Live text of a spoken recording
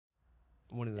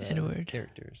one of the Edward.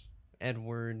 characters,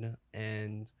 Edward,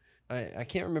 and I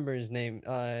can't remember his name.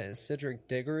 Cedric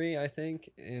Diggory, I think,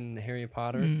 in Harry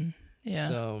Potter. Yeah.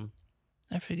 So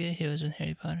I forget he was in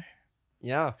Harry Potter.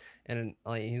 yeah, and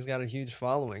like he's got a huge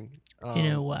following. You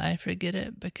know why I forget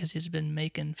it? Because he's been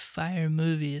making fire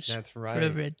movies That's right. for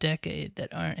over a decade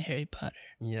that aren't Harry Potter.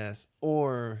 Yes,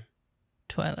 or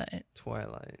Twilight.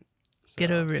 So,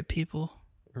 Get over it, people.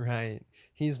 Right.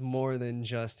 He's more than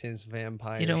just his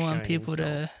vampire. You don't want shining people self.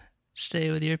 to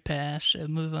stay with your past, so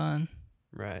move on.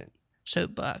 Right.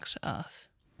 Soapbox off.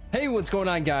 Hey, what's going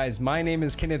on, guys? My name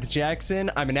is Kenneth Jackson.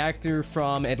 I'm an actor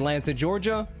from Atlanta,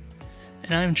 Georgia.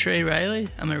 And I'm Trey Riley.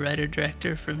 I'm a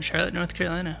writer-director from Charlotte, North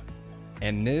Carolina.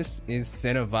 And this is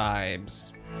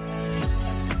Cinevibes.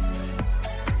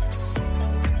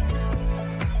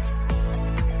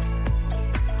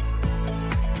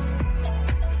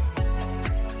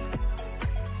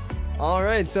 All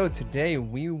right, so today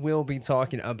we will be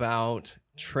talking about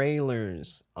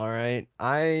trailers. All right,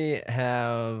 I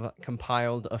have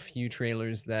compiled a few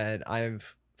trailers that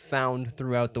I've found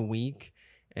throughout the week,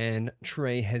 and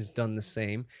Trey has done the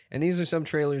same. And these are some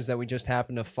trailers that we just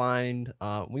happened to find.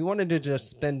 We wanted to just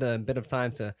spend a bit of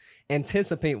time to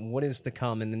anticipate what is to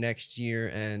come in the next year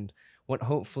and what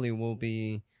hopefully will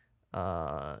be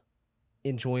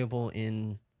enjoyable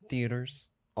in theaters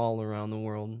all around the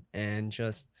world, and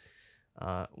just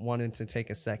wanted to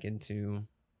take a second to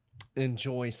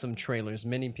enjoy some trailers.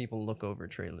 Many people look over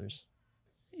trailers.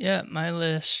 Yeah, my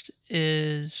list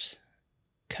is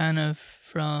kind of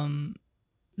from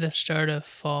the start of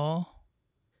fall.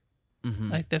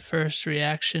 Like the first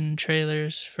reaction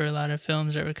trailers for a lot of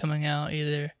films that were coming out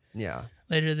either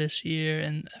later this year,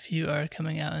 and a few are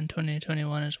coming out in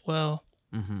 2021 as well.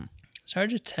 It's hard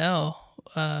to tell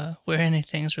where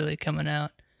anything's really coming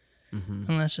out.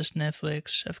 Unless it's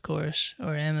Netflix, of course,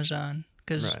 or Amazon,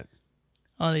 because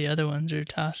all the other ones are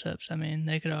toss-ups. I mean,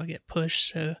 they could all get pushed,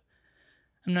 so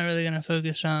I'm not really going to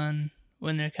focus on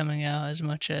when they're coming out as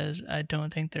much as I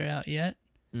don't think they're out yet,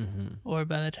 or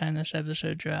by the time this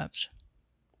episode drops.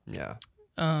 Yeah.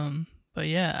 But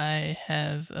yeah, I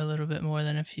have a little bit more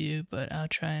than a few, but I'll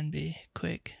try and be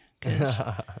quick, because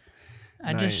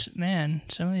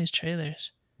some of these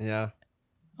trailers. Yeah.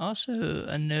 Also,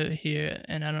 a note here,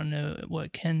 and I don't know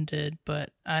what Ken did, but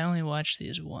I only watched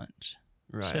these once.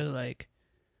 Right. So, like,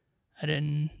 I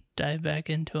didn't dive back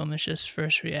into them. It's just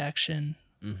first reaction,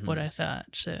 what I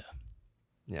thought. So,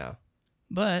 yeah.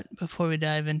 But before we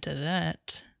dive into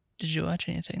that, did you watch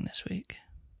anything this week?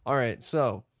 All right.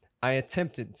 So, I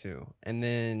attempted to, and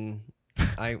then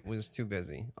I was too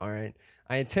busy. All right.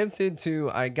 I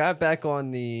got back on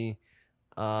the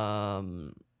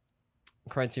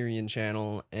Criterion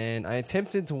channel, and I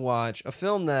attempted to watch a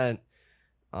film that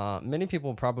many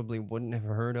people probably wouldn't have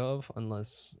heard of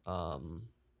unless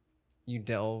you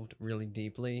delved really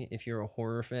deeply. If you're a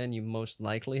horror fan, you most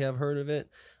likely have heard of it.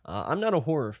 I'm not a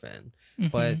horror fan,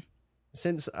 but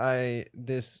since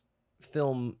this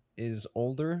film is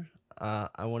older,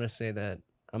 I want to say that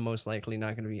I'm most likely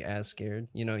not going to be as scared.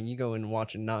 You know, you go and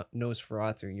watch a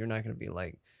Nosferatu, you're not going to be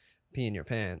like peeing your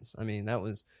pants. I mean, that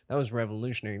was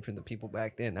revolutionary for the people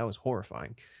back then. That was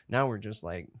horrifying. Now we're just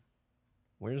like,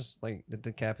 where's like the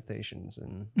decapitations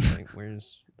and like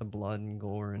where's the blood and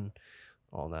gore and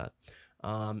all that.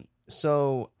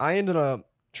 So I ended up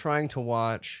trying to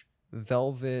watch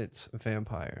Velvet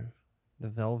Vampire. The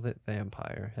Velvet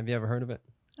Vampire. Have you ever heard of it?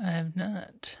 I have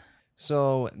not.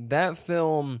 So that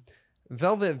film,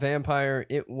 Velvet Vampire,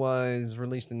 it was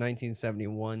released in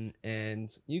 1971, and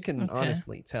you can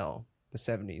honestly tell the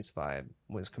 70s vibe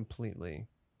was completely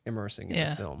immersing in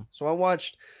the film. So I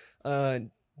watched a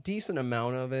decent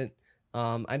amount of it.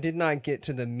 I did not get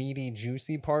to the meaty,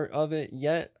 juicy part of it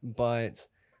yet, but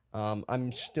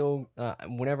I'm still,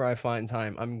 whenever I find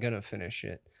time, I'm going to finish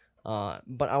it.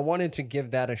 But I wanted to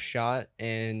give that a shot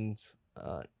and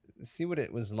see what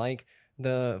it was like.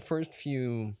 The first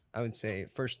few, I would say,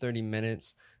 first 30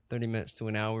 minutes to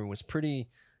an hour was pretty,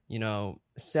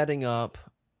 setting up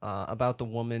about the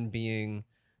woman being,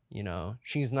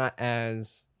 she's not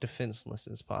as defenseless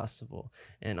as possible.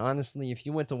 And honestly, if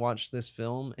you went to watch this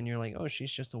film and you're like, oh,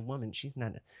 she's just a woman, she's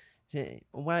not,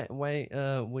 why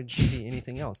would she be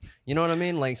anything else? You know what I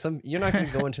mean? Like, you're not going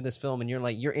to go into this film and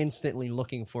you're instantly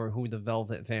looking for who the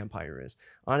Velvet Vampire is.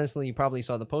 Honestly, you probably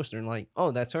saw the poster and like,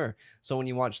 oh, that's her. So when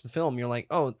you watch the film, you're like,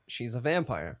 oh, she's a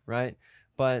vampire, right?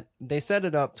 But they set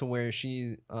it up to where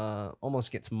she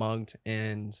almost gets mugged,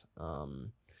 and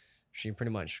she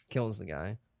pretty much kills the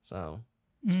guy. So,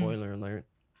 spoiler alert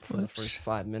for the first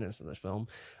 5 minutes of the film.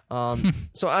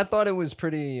 So I thought it was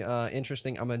pretty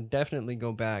interesting. I'm going to definitely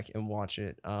go back and watch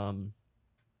it.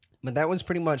 But that was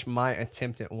pretty much my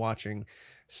attempt at watching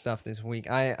stuff this week.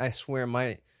 I swear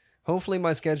hopefully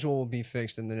my schedule will be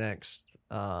fixed in the next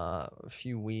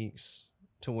few weeks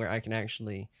to where I can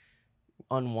actually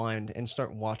unwind and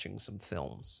start watching some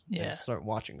films. Yeah. And start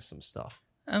watching some stuff.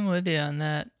 I'm with you on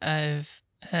that. I've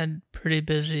had pretty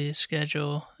busy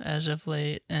schedule as of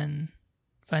late, and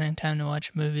finding time to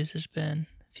watch movies has been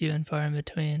few and far in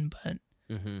between, but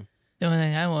the only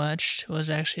thing I watched was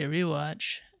actually a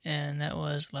rewatch, and that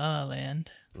was La La Land.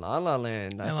 La La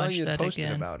Land. I saw you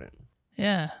posted about it.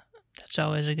 Yeah, that's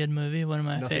always a good movie. One of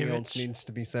my favorites. Nothing else needs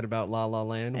to be said about La La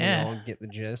Land. Yeah. We all get the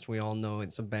gist. We all know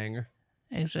it's a banger.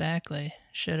 Exactly.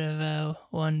 Should have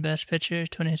won Best Picture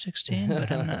 2016,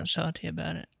 but I'm not salty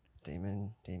about it.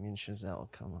 Damien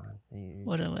Chazelle, come on.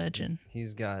 What a legend.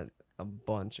 He's got a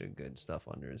bunch of good stuff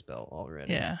under his belt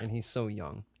already. Yeah. And he's so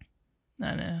young.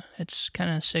 I know. It's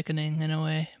kind of sickening in a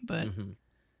way, but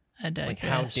I digress. Like,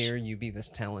 how dare you be this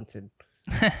talented?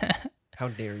 How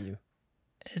dare you?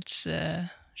 It's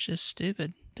just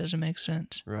stupid. Doesn't make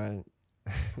sense. Right.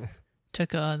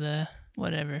 Took all the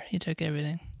whatever. He took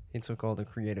everything. He took all the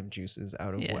creative juices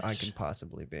out of what I could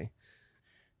possibly be.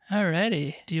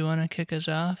 Alrighty. Do you want to kick us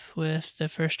off with the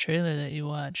first trailer that you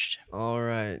watched? All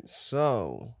right.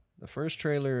 So, the first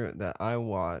trailer that I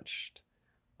watched,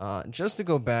 just to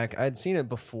go back, I'd seen it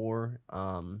before,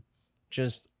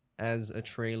 just as a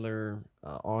trailer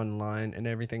online and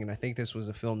everything. And I think this was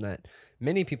a film that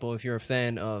many people, if you're a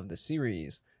fan of the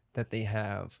series that they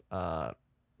have,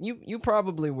 you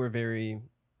probably were very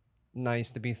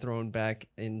nice to be thrown back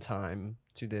in time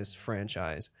to this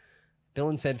franchise. Bill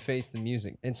and Ted Face the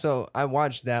Music. And so I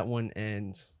watched that one,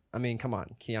 and I mean, come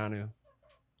on, Keanu.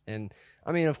 And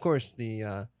I mean, of course,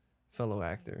 the fellow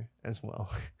actor as well.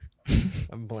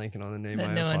 I'm blanking on the name.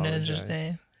 No one knows his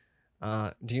name.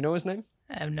 Do you know his name?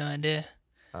 I have no idea.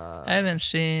 I haven't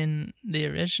seen the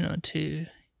original two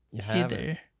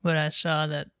either. But I saw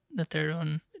that the third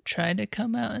one tried to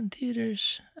come out in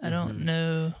theaters. I don't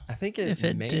know. I think if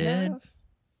it did.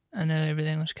 I know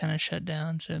everything was kind of shut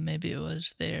down, so maybe it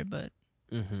was there, but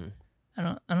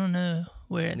I don't know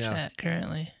where it's at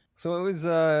currently. So it was,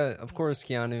 of course,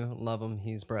 Keanu. Love him.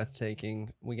 He's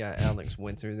breathtaking. We got Alex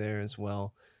Winter there as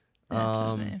well. That's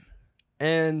his name.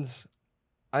 And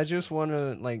I just want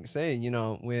to say,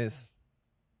 with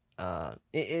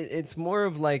it's more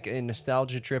of like a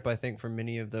nostalgia trip, I think, for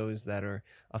many of those that are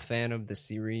a fan of the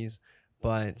series.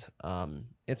 But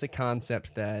it's a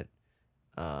concept that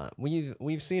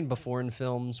we've seen before in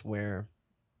films where,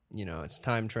 it's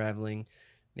time traveling.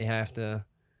 They have to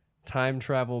time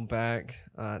travel back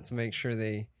to make sure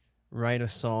they write a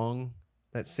song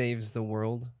that saves the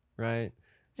world, right?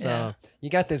 So you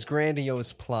got this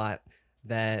grandiose plot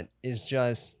that is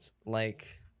just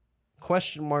like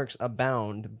question marks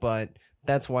abound, but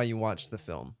that's why you watch the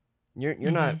film.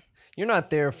 You're not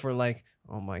there for like,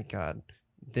 oh my God,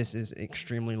 this is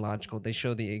extremely logical. They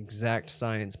show the exact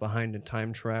science behind a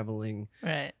time traveling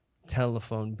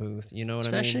telephone booth. You know what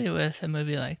I mean? Especially with a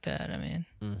movie like that. I mean,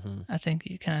 I think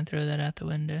you kind of throw that out the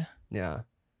window. Yeah.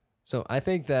 So I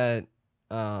think that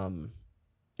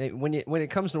when it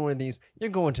comes to one of these, you're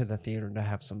going to the theater to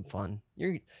have some fun.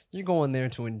 You're going there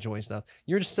to enjoy stuff.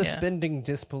 You're suspending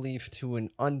disbelief to an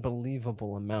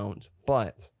unbelievable amount,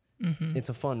 but it's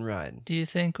a fun ride. Do you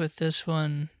think with this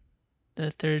one,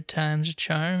 the third time's a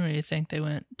charm, or you think they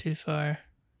went too far,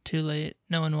 too late?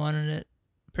 No one wanted it,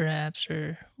 perhaps,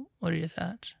 or what are your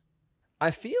thoughts?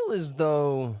 I feel as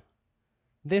though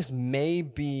this may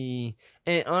be,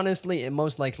 and honestly, it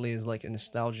most likely is like a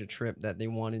nostalgia trip that they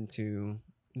wanted to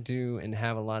do and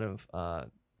have a lot of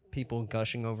people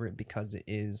gushing over it because it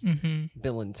is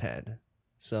Bill and Ted.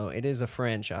 So it is a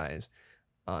franchise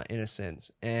in a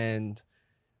sense.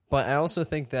 But I also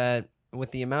think that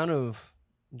with the amount of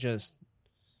just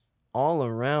all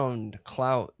around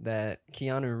clout that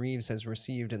Keanu Reeves has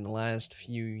received in the last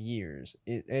few years,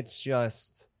 it's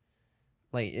just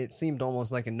like, it seemed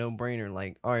almost like a no-brainer.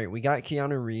 Like, all right, we got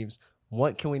Keanu Reeves.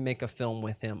 What can we make a film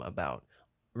with him about?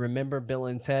 Remember Bill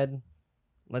and Ted?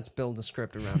 Let's build a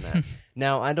script around that.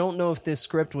 Now, I don't know if this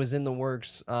script was in the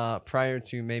works prior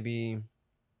to maybe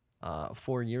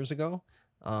 4 years ago.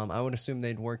 I would assume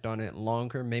they'd worked on it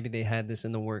longer. Maybe they had this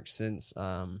in the works since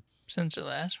the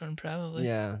last one, probably.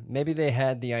 Yeah, maybe they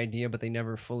had the idea, but they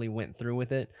never fully went through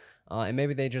with it. And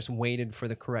maybe they just waited for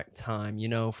the correct time,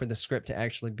 for the script to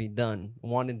actually be done.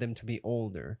 Wanted them to be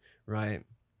older, right?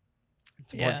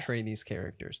 To portray these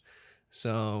characters.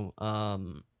 So,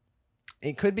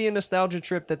 it could be a nostalgia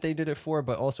trip that they did it for,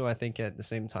 but also I think at the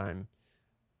same time,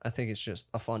 I think it's just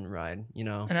a fun ride, And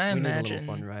I imagine a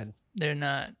little fun ride. They're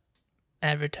not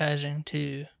advertising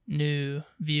to new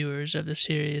viewers of the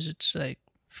series. It's like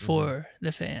for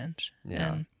the fans.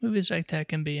 Yeah. And movies like that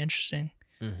can be interesting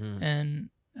and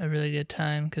a really good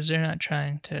time because they're not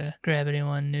trying to grab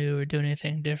anyone new or do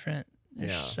anything different.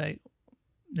 It's just like,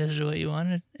 this is what you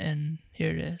wanted, and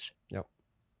here it is. Yep.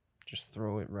 Just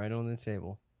throw it right on the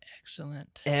table.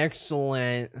 Excellent.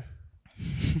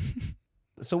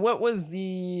 So what was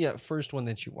the first one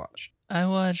that you watched? I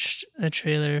watched a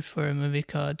trailer for a movie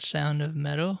called Sound of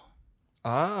Metal.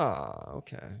 Ah,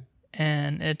 okay.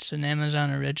 And it's an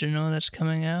Amazon original that's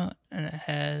coming out, and it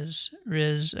has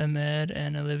Riz Ahmed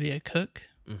and Olivia Cook.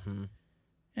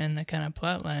 And the kind of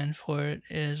plot line for it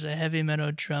is a heavy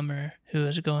metal drummer who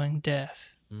is going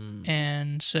deaf.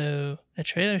 And so the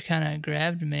trailer kind of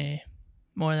grabbed me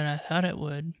more than I thought it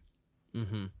would,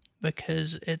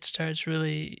 because it starts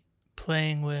really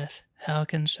playing with how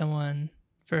can someone,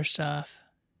 first off,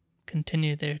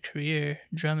 continue their career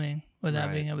drumming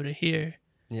without being able to hear.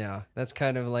 Yeah, that's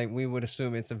kind of like, we would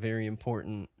assume it's a very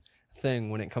important thing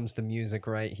when it comes to music,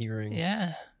 right? Hearing.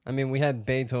 Yeah. I mean, we had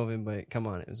Beethoven, but come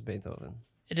on, it was Beethoven.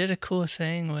 It did a cool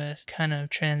thing with kind of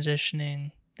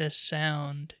transitioning this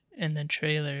sound in the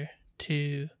trailer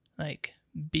to like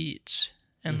beats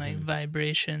and like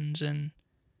vibrations, and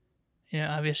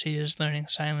obviously he's learning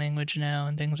sign language now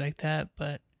and things like that,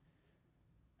 but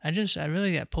I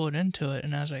really got pulled into it,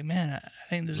 and I was like, man, I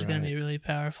think this is going to be a really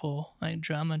powerful like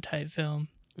drama type film.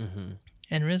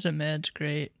 And Riz Ahmed's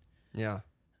great. Yeah.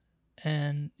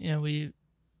 And we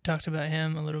talked about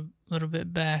him a little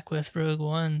bit back with Rogue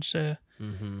One, so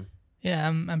yeah,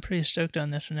 I'm pretty stoked on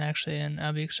this one actually, and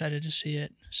I'll be excited to see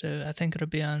it. So I think it'll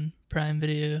be on Prime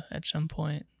Video at some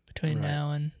point between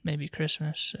now and maybe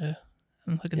Christmas. So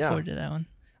I'm looking forward to that one.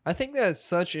 I think that's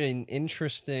such an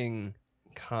interesting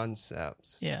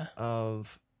concept. Yeah.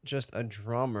 Of just a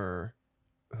drummer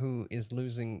who is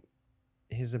losing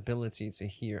his ability to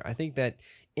hear. I think that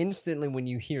instantly when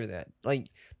you hear that, like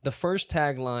the first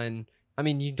tagline, I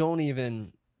mean, you don't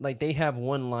even, like, they have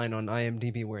one line on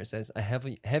IMDb where it says a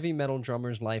heavy metal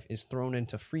drummer's life is thrown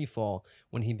into free fall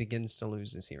when he begins to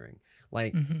lose his hearing.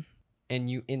 Like, and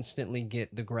you instantly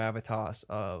get the gravitas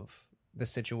of the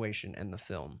situation and the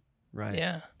film, right?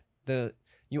 Yeah.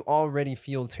 You already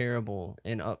feel terrible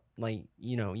and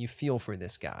you feel for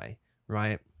this guy,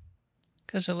 right?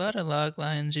 Because a lot of log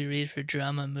lines you read for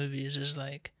drama movies is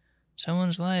like,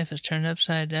 someone's life is turned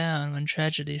upside down when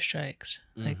tragedy strikes.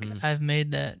 Like, I've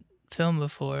made that film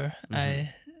before.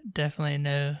 I definitely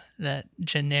know that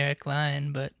generic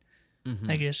line, but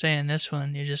like you're saying, this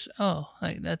one, you're just,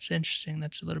 like, that's interesting.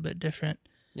 That's a little bit different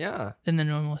than the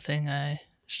normal thing I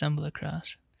stumble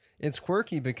across. It's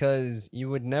quirky because you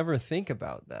would never think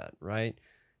about that, right?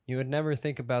 You would never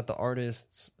think about the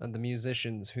artists and the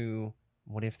musicians who,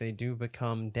 what if they do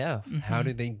become deaf? How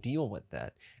do they deal with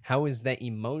that? How is that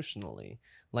emotionally?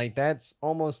 Like, that's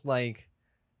almost like,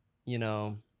 you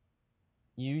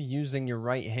using your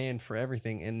right hand for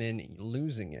everything and then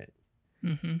losing it.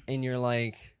 And you're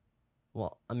like,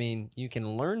 well, I mean, you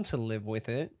can learn to live with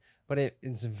it, but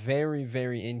it's very,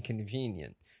 very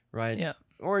inconvenient, right? Yeah.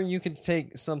 Or you could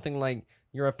take something like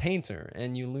you're a painter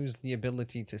and you lose the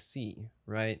ability to see,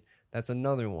 right? That's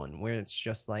another one where it's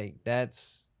just like,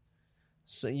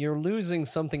 so you're losing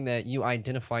something that you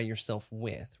identify yourself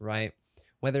with, right?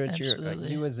 Whether it's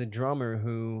you as a drummer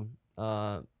who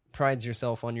prides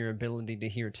yourself on your ability to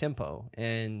hear tempo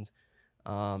and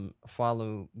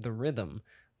follow the rhythm,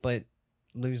 but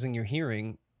losing your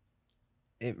hearing,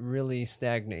 it really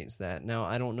stagnates that. Now,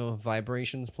 I don't know if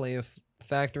vibrations play a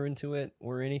factor into it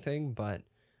or anything, but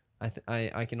I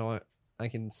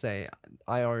can say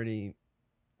I already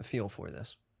feel for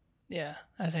this. Yeah,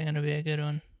 I think it'll be a good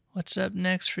one. What's up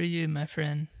next for you, my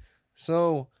friend?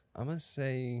 So I'm gonna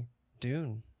say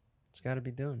Dune. It's got to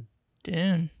be Dune.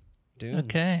 Dune.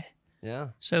 Okay. Yeah.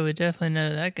 So we definitely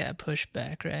know that got pushed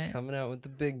back, right? Coming out with the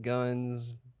big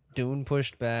guns. Dune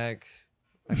pushed back.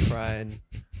 I cried.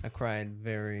 I cried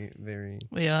very, very.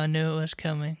 We all knew it was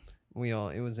coming.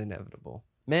 It was inevitable.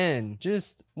 Man,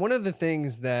 just one of the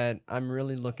things that I'm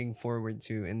really looking forward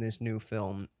to in this new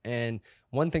film, and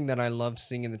one thing that I loved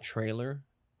seeing in the trailer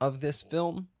of this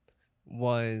film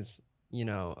was,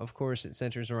 of course, it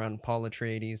centers around Paul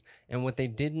Atreides, and what they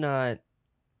did not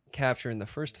capture in the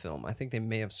first film, I think they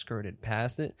may have skirted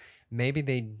past it. Maybe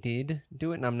they did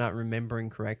do it, and I'm not remembering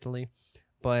correctly,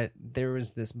 but there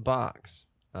was this box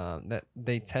that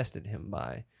they tested him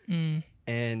by,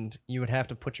 and you would have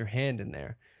to put your hand in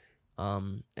there.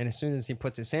 And as soon as he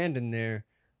puts his hand in there,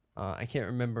 I can't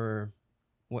remember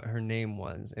what her name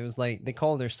was. It was like, they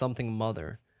called her something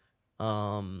mother.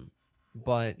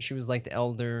 But she was like the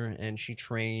elder, and she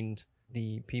trained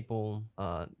the people,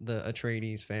 the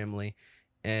Atreides family,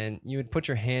 and you would put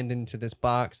your hand into this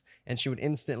box, and she would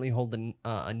instantly hold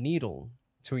a needle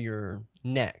to your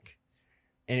neck,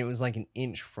 and it was like an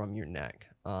inch from your neck,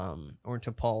 or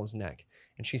to Paul's neck.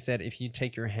 And she said if you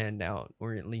take your hand out,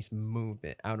 or at least move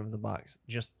it out of the box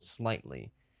just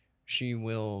slightly, she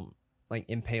will like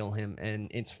impale him, and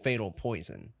it's fatal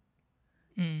poison.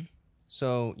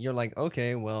 So you're like,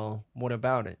 okay, well, what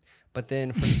about it? But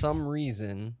then for some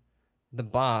reason, the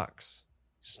box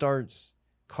starts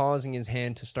causing his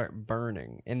hand to start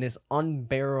burning, and this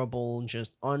unbearable,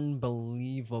 just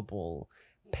unbelievable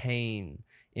pain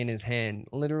in his hand.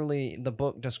 Literally, the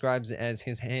book describes it as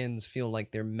his hands feel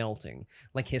like they're melting,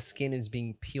 like his skin is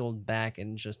being peeled back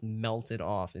and just melted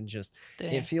off, and just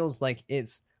it feels like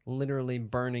it's literally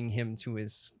burning him to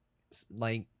his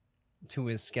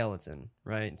skeleton,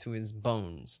 right, to his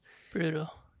bones. Brutal.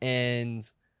 And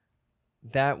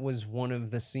that was one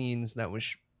of the scenes that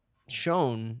was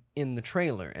shown in the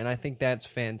trailer, and I think that's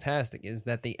fantastic, is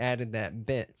that they added that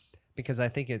bit, because I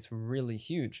think it's really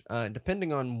huge.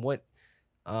 Depending on what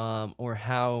or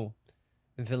how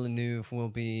Villeneuve will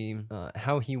be,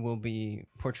 how he will be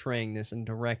portraying this and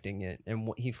directing it, and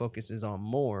what he focuses on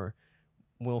more,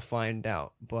 we'll find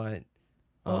out. But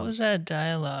what was that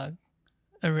dialogue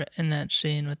in that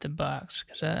scene with the box?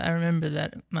 Because I remember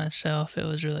that myself. It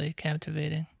was really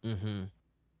captivating. Mm-hmm.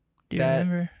 Do you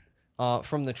remember?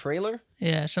 From the trailer?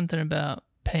 Yeah, something about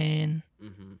pain,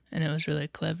 and it was really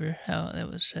clever how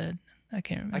it was said. I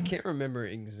can't remember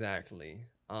exactly.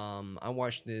 I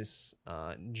watched this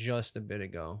just a bit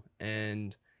ago,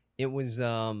 and it was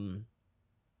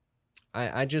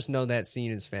I just know that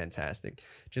scene is fantastic,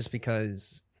 just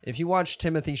because if you watch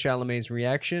Timothée Chalamet's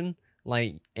reaction,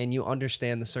 like, and you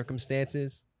understand the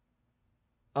circumstances,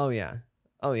 oh yeah,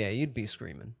 you'd be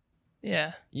screaming.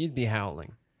 Yeah. You'd be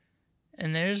howling.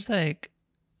 And there's like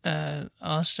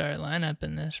all-star lineup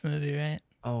in this movie, right?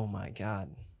 Oh my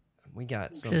God. We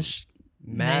got some just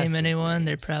name anyone, names.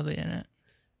 They're probably in it.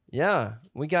 Yeah.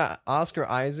 We got Oscar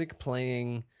Isaac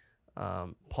playing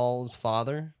Paul's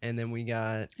father, and then we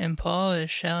got... And Paul is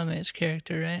Chalamet's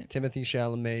character, right? Timothée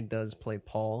Chalamet does play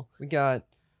Paul. We got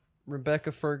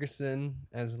Rebecca Ferguson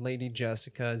as Lady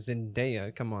Jessica, Zendaya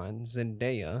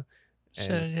as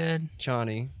so good.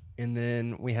 Chani. And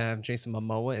then we have Jason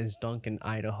Momoa as Duncan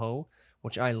Idaho,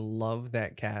 which I love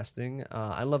that casting.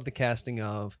 I love the casting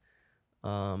of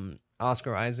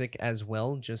Oscar Isaac as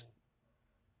well, just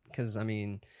because, I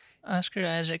mean... Oscar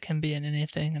Isaac can be in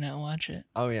anything, and I'll watch it.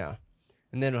 Oh, yeah.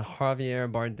 And then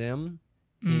Javier Bardem,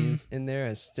 he's in there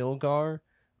as Stilgar.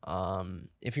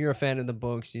 If you're a fan of the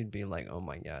books, you'd be like, oh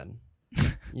my God.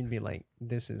 You'd be like,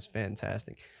 this is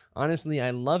fantastic. Honestly, I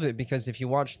love it because if you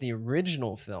watch the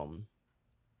original film,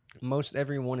 most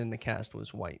everyone in the cast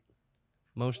was white.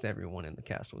 But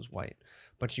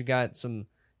you got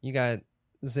Zendaya,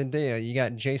 you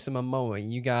got Jason Momoa,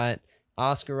 you got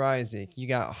Oscar Isaac, you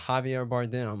got Javier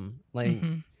Bardem. Like,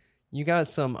 you got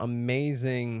some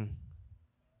amazing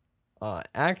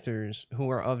actors who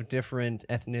are of different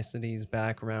ethnicities,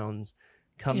 backgrounds,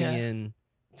 coming in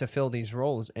to fill these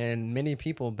roles. And many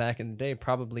people back in the day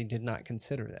probably did not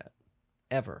consider that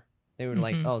ever. They were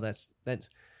like, oh, that's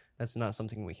not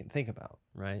something we can think about,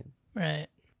 right? Right.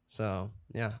 So,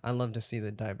 yeah, I love to see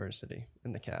the diversity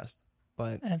in the cast.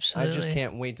 But absolutely. I just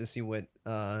can't wait to see what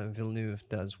Villeneuve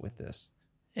does with this.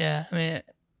 Yeah, I mean,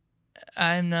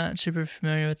 I'm not super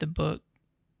familiar with the book.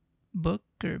 Book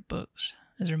or books?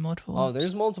 Is there multiple books? Oh,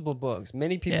 there's multiple books.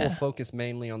 Many people focus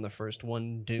mainly on the first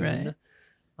one, Dune.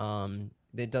 Right.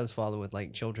 It does follow with,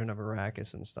 like, Children of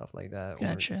Arrakis and stuff like that.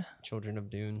 Gotcha. Or Children of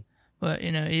Dune. But,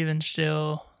 even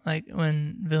still, like,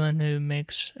 when Villeneuve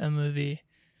makes a movie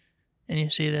and you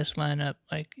see this lineup,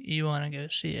 like, you want to go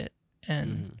see it.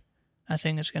 And I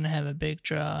think it's going to have a big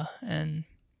draw and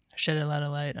shed a lot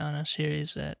of light on a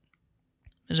series that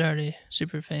is already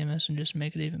super famous and just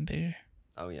make it even bigger.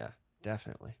 Oh, yeah,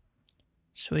 definitely.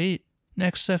 Sweet.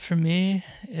 Next up for me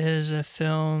is a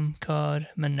film called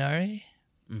Minari.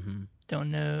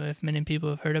 Don't know if many people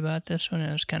have heard about this one.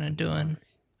 It was kind of doing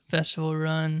festival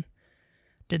run,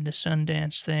 did the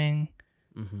Sundance thing.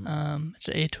 It's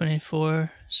an A24,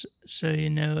 so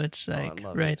it's like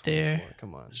right A24. there.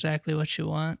 Come on. Exactly what you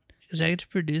want. Executive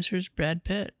producer's Brad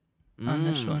Pitt on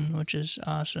this one, which is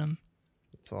awesome.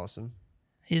 It's awesome.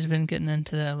 He's been getting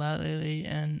into that a lot lately,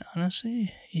 and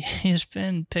honestly, he's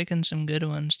been picking some good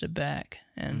ones to back,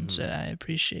 and so I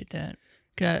appreciate that.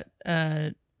 Got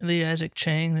Lee Isaac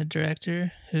Chung, the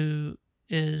director, who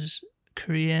is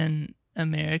Korean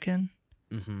American,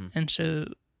 and so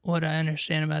what I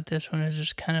understand about this one is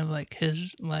just kind of like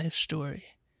his life story.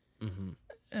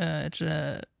 It's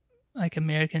a like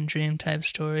American Dream type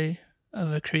story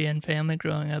of a Korean family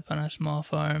growing up on a small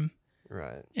farm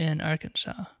right in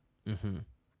Arkansas. Mm-hmm.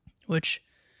 Which,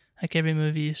 like every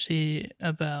movie you see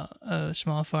about a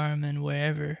small farm and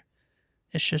wherever,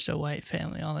 it's just a white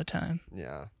family all the time.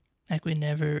 Yeah. Like we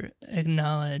never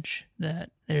acknowledge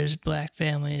that there's black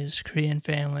families, Korean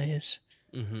families,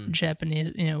 Mm-hmm.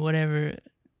 Japanese, whatever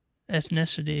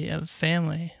ethnicity of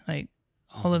family. Like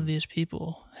all of these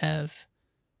people have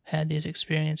had these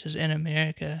experiences in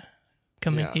America,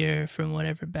 coming here from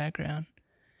whatever background.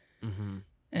 Mm-hmm.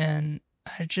 And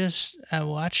I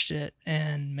watched it,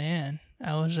 and man,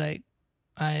 I was like,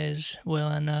 eyes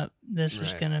welling up. This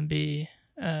is gonna be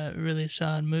a really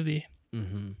solid movie.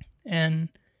 Mm-hmm. And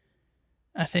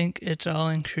I think it's all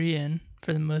in Korean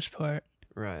for the most part.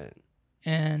 Right.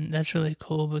 And that's really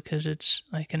cool because it's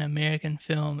like an American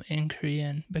film in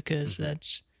Korean, because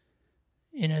that's,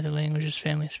 the language his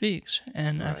family speaks.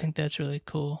 And I think that's really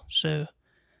cool. So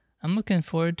I'm looking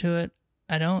forward to it.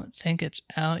 I don't think it's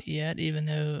out yet, even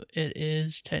though it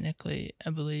is technically, I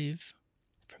believe,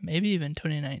 for maybe even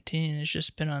 2019. It's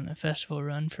just been on the festival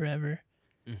run forever.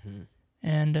 Mm-hmm.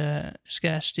 And it's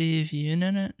got Steve Yeun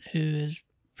in it, who is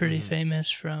pretty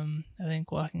famous from, I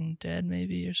think, Walking Dead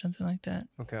maybe, or something like that.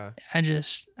 Okay.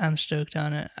 I'm stoked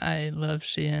on it. I love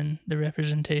seeing the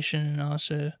representation, and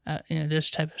also, this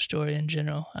type of story in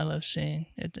general. I love seeing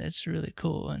it. It's really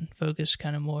cool, and focus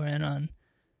kind of more in on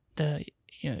the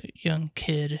young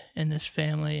kid in this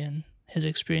family and his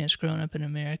experience growing up in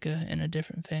America in a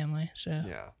different family. So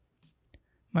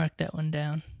mark that one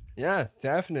down. Yeah,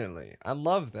 definitely. I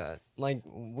love that. Like,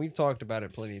 we've talked about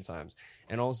it plenty of times.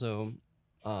 And also,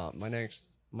 my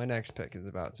next pick is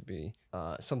about to be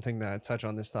something that I touch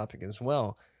on this topic as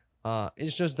well.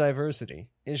 It's just diversity.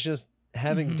 It's just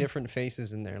having different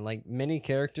faces in there. Like, many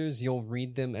characters, you'll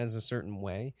read them as a certain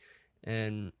way,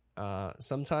 and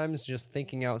sometimes just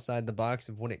thinking outside the box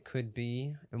of what it could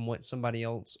be and what somebody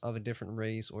else of a different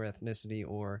race or ethnicity,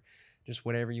 or just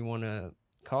whatever you want to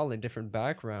call it, different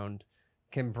background,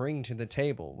 can bring to the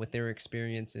table with their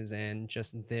experiences and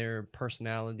just their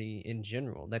personality in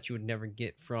general, that you would never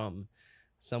get from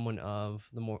someone of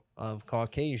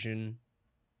Caucasian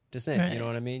descent. Right. You know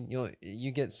what I mean?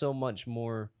 You get so much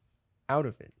more out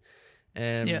of it.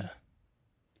 And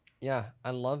yeah,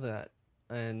 I love that.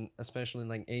 And especially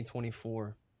like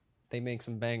A24, they make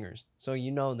some bangers. So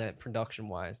that production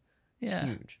wise, it's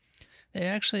huge. They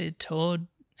actually told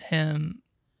him,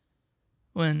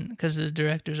 because the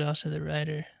director's also the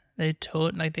writer, they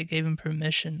gave him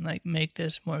permission, like, make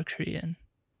this more Korean.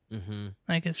 Mm-hmm.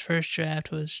 Like, his first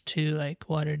draft was too, like,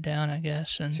 watered down, I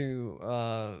guess. And too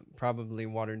probably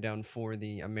watered down for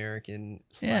the American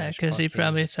 / because he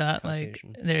probably thought,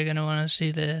 Caucasian. Like, they're going to want to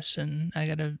see this, and I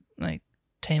got to, like,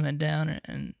 tame it down.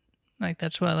 And like,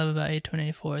 that's what I love about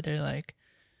A24. They're like,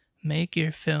 make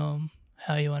your film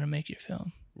how you want to make your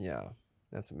film. Yeah,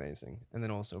 that's amazing. And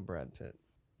then also Brad Pitt.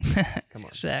 Come on.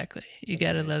 Exactly. You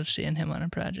gotta love seeing him on a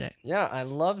project. Yeah, I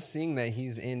love seeing that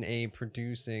he's in a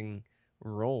producing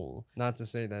role. Not to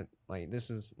say that, like, this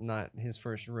is not his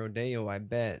first rodeo, I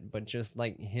bet, but just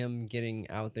like him getting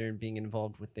out there and being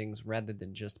involved with things rather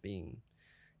than just being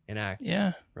an actor.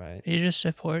 Yeah. Right. He just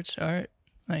supports art.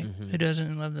 Like, who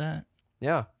doesn't love that?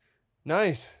 Yeah.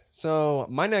 Nice. So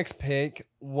my next pick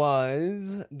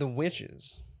was The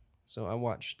Witches. So I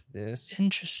watched this.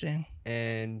 Interesting.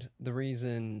 And the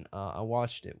reason I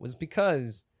watched it was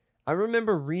because I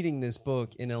remember reading this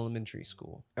book in elementary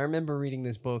school. I remember reading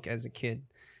this book as a kid.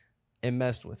 It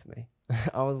messed with me.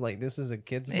 I was like, this is a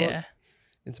kid's book? Yeah.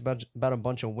 It's about a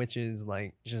bunch of witches,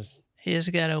 like, just... He has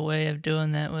got a way of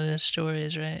doing that with his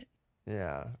stories, right?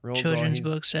 Yeah. Children's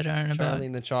books that aren't about... Charlie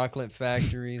and the Chocolate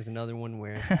Factory is another one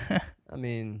where, I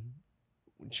mean,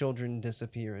 children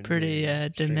disappear in pretty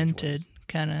demented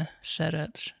kind of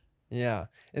setups. Yeah,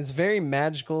 it's very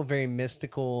magical, very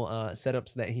mystical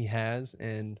setups that he has,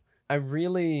 and I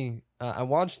really I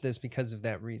watched this because of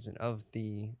that reason, of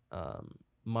the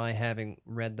my having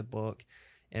read the book,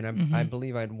 and I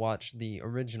believe I'd watched the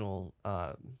original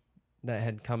that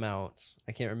had come out.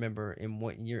 I can't remember in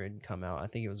what year it had come out. I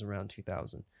think it was around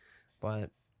 2000, but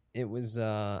it was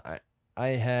I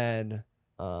had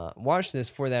watched this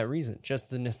for that reason, just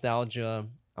the nostalgia.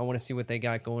 I want to see what they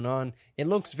got going on. It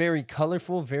looks very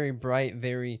colorful, very bright,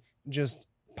 very just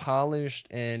polished,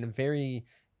 and very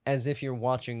as if you're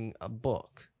watching a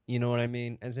book. You know what I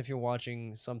mean? As if you're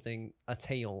watching a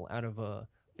tale out of a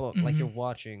book, like you're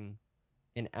watching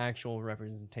an actual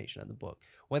representation of the book.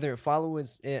 Whether it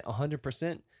follows it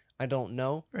 100%, I don't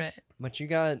know. Right. But you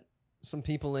got some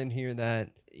people in here that,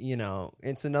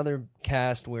 it's another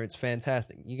cast where it's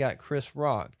fantastic. You got Chris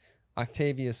Rock,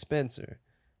 Octavia Spencer,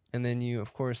 And then you,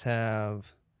 of course,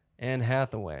 have Anne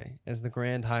Hathaway as the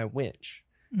Grand High Witch.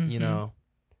 You know,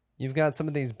 you've got some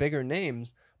of these bigger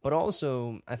names, but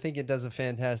also I think it does a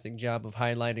fantastic job of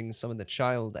highlighting some of the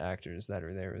child actors that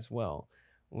are there as well,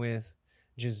 with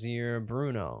Jazeer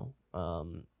Bruno,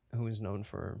 who is known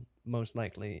for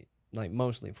mostly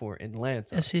for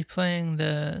Atlanta. Is he playing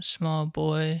the small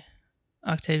boy,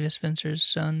 Octavia Spencer's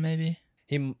son, maybe?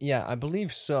 Yeah, I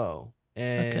believe so.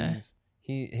 And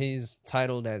he's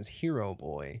titled as Hero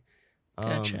Boy.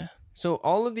 Gotcha. So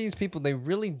all of these people, they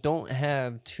really don't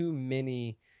have too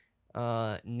many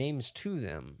names to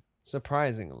them,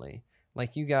 surprisingly.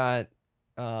 Like you got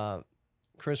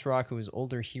Chris Rock, who is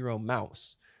older Hero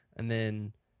Mouse, and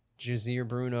then Jazeer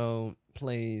Bruno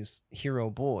plays Hero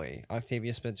Boy.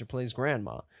 Octavia Spencer plays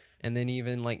Grandma, and then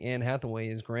even like Anne Hathaway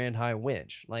is Grand High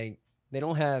Witch. Like they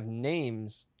don't have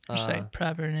names. Just like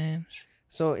proper names.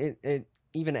 So it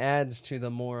even adds to the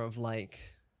more of like,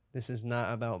 this is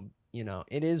not about, you know,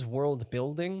 it is world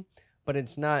building, but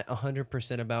it's not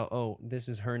 100% about, oh, this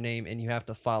is her name and you have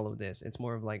to follow this. It's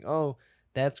more of like, oh,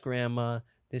 that's Grandma.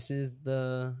 This is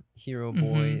the Hero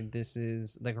Boy. This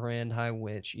is the Grand High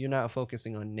Witch. You're not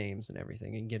focusing on names and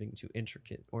everything and getting too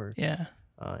intricate or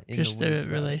just the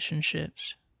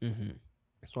relationships.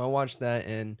 So I watched that,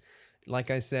 and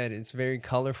like I said, it's very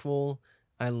colorful.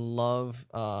 I love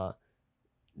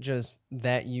just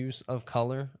that use of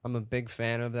color. I'm a big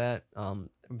fan of that.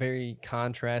 Very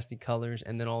contrasty colors,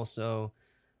 and then also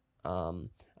I'm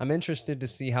interested to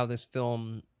see how this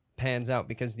film pans out,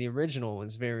 because the original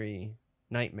was very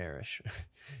nightmarish.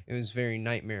 It was very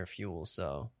nightmare fuel,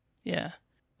 so yeah,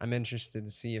 I'm interested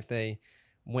to see if they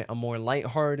went a more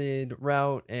lighthearted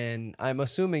route, and I'm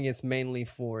assuming it's mainly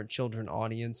for children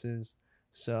audiences,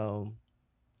 so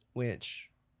which,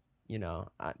 you know,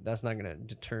 that's not gonna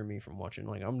deter me from watching.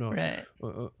 Like, I'm not, right.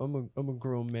 I'm a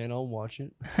grown man. I'll watch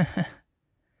it.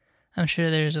 I'm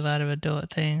sure there's a lot of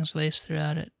adult things laced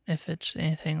throughout it, if it's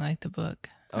anything like the book.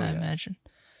 I imagine.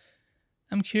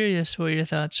 I'm curious what your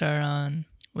thoughts are on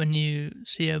when you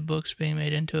see a book's being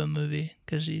made into a movie,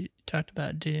 because you talked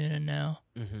about Dune and now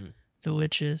The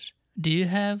Witches. Do you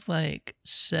have like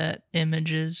set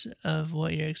images of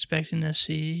what you're expecting to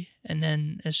see, and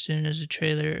then as soon as the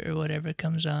trailer or whatever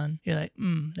comes on, you're like,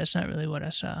 that's not really what I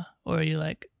saw? Or are you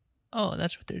like, oh,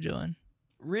 that's what they're doing?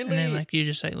 Really? And then like you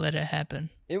just like let it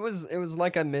happen. It was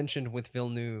like I mentioned with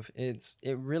Villeneuve. It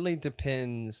really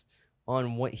depends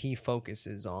on what he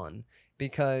focuses on,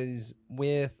 because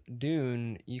with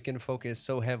Dune you can focus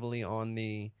so heavily on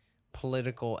the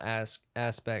political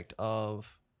aspect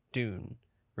of Dune,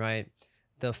 right?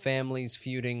 The families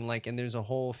feuding, like, and there's a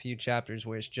whole few chapters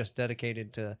where it's just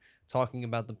dedicated to talking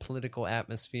about the political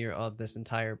atmosphere of this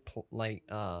entire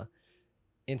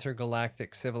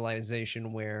intergalactic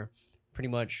civilization, where pretty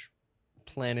much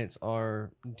planets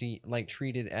are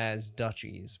treated as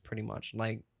duchies, pretty much.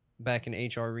 Like back in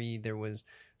HRE, there was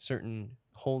certain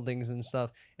holdings and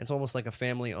stuff. It's almost like a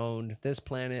family owned this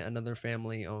planet, another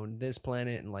family owned this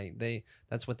planet, and like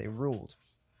that's what they ruled.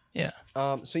 Yeah.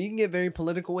 So you can get very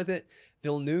political with it.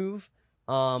 Villeneuve,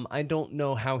 I don't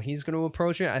know how he's going to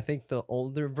approach it. I think the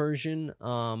older version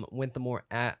went the more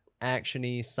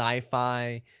actiony,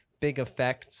 sci-fi, big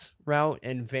effects route,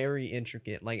 and very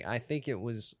intricate. Like, I think it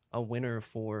was a winner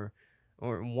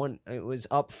it was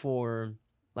up for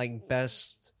like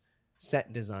best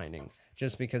set designing,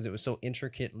 just because it was so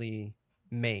intricately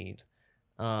made.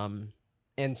 And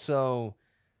so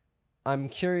I'm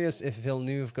curious if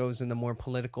Villeneuve goes in the more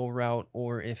political route,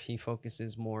 or if he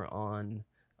focuses more on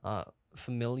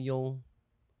familial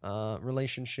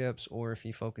relationships, or if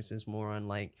he focuses more on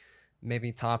like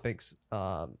maybe topics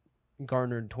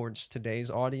garnered towards today's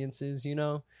audiences, you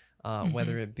know,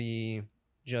 whether it be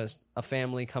just a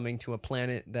family coming to a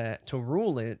planet to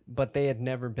rule it, but they had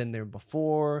never been there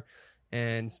before,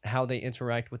 and how they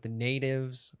interact with the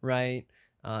natives, right?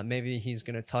 Maybe he's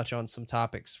going to touch on some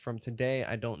topics from today.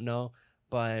 I don't know,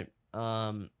 but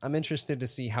I'm interested to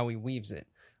see how he weaves it.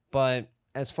 But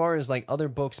as far as like other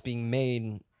books being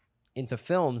made into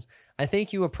films, I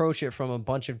think you approach it from a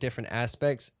bunch of different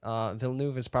aspects.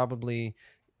 Villeneuve is probably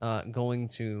going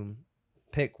to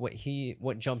pick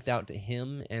what jumped out to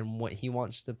him and what he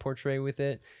wants to portray with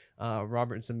it.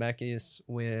 Robert Zemeckis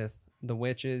with The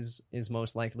Witches is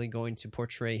most likely going to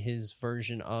portray his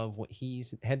version of what he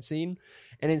had seen.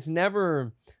 And it's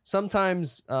never,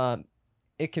 sometimes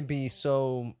it can be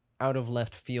so out of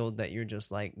left field that you're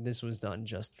just like, this was done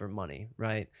just for money,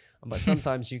 right? But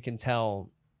sometimes you can tell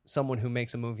someone who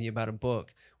makes a movie about a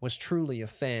book was truly a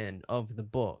fan of the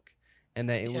book, and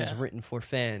that it was written for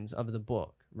fans of the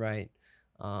book, right?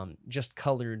 just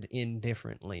colored in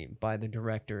differently by the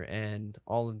director and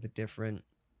all of the different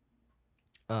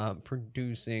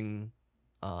producing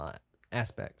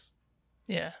aspects.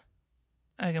 Yeah,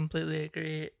 I completely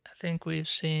agree. I think we've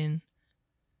seen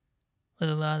with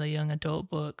a lot of the young adult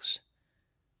books,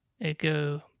 it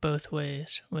go both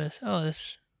ways with, oh,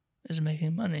 this is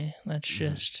making money. Let's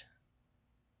just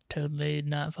totally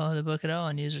not follow the book at all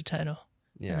and use a title.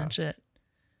 Yeah. And that's it.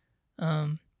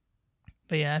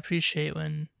 But yeah, I appreciate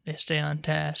when they stay on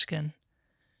task and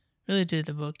really do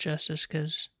the book justice,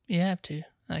 because you have to.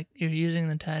 Like, you're using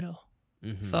the title.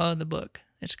 Follow the book.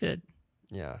 It's good.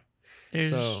 Yeah.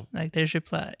 There's your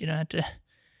plot. You don't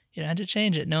have to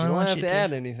change it. No one wants you to. You don't have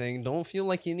to add anything. Don't feel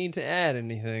like you need to add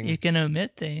anything. You can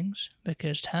omit things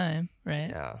because time, right?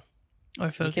 Yeah.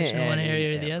 Or focus on one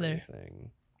area or the other.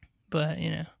 But,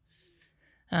 I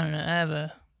don't know.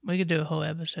 We could do a whole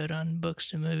episode on books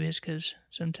to movies, because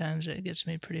sometimes it gets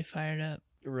me pretty fired up.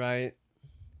 Right.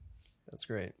 That's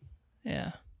great.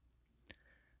 Yeah.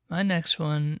 My next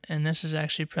one, and this is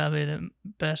actually probably the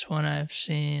best one I've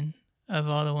seen of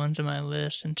all the ones on my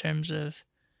list in terms of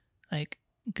like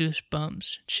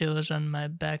goosebumps, chills on my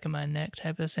back of my neck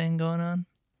type of thing going on.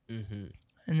 And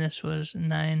this was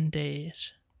 9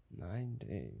 Days. 9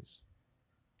 Days.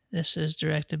 This is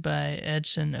directed by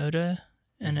Edson Oda.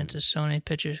 And it's a Sony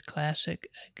Pictures classic.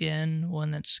 Again, one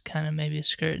that's kind of maybe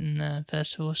skirting the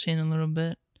festival scene a little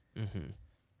bit.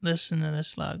 Listen to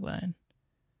this logline.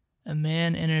 A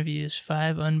man interviews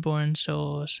 5 unborn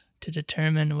souls to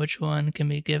determine which one can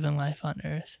be given life on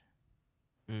Earth.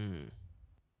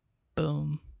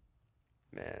 Boom.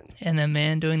 Man. And the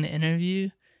man doing the interview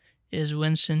is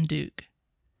Winston Duke,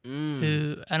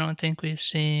 who I don't think we've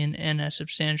seen in a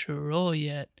substantial role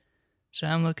yet. So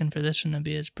I'm looking for this one to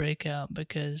be his breakout,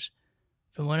 because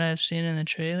from what I've seen in the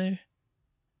trailer,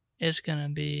 it's going to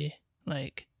be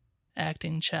like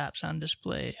acting chops on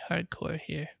display hardcore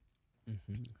here.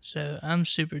 So I'm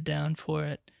super down for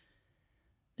it.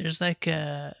 There's like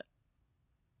a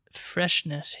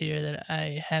freshness here that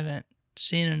I haven't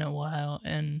seen in a while,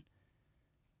 and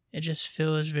it just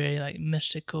feels very like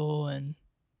mystical and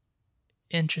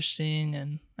interesting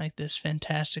and like this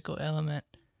fantastical element.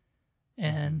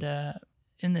 And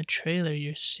in the trailer,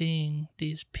 you're seeing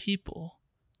these people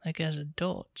like as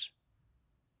adults,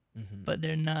 but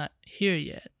they're not here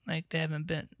yet. Like they haven't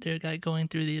been, they're like going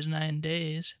through these 9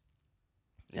 days,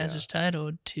 as it's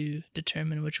titled, to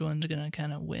determine which one's going to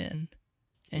kind of win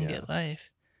and get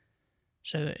life.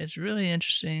 So it's really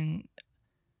interesting.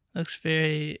 Looks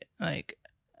very like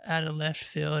out of left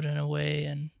field in a way,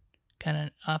 and kind of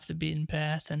off the beaten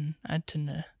path. And I tend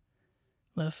to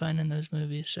love finding those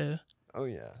movies. So. Oh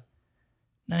yeah.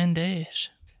 9 Days.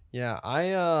 Yeah,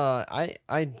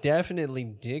 I definitely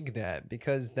dig that,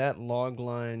 because that log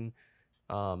line,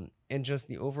 and just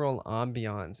the overall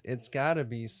ambiance, it's gotta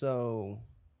be so.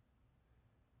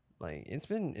 Like it's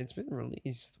been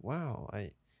released. Wow,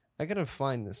 I gotta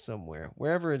find this somewhere,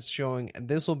 wherever it's showing.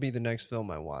 This will be the next film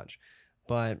I watch,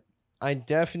 but I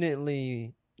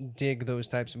definitely dig those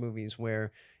types of movies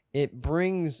where it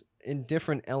brings a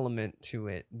different element to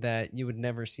it that you would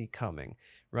never see coming,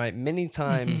 right? Many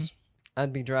times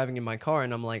I'd be driving in my car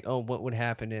and I'm like, oh, what would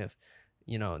happen if,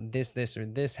 this or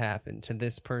this happened to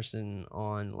this person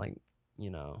on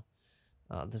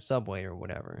the subway or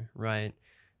whatever, right?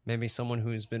 Maybe someone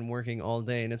who's been working all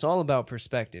day, and it's all about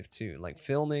perspective too. Like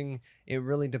filming, it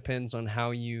really depends on how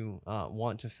you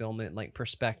want to film it, like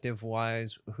perspective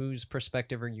wise, whose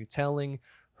perspective are you telling?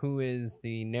 Who is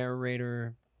the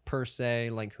narrator per se,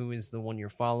 like who is the one you're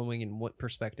following, and what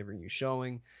perspective are you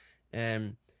showing?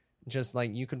 And just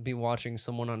like you could be watching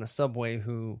someone on a subway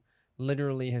who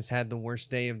literally has had the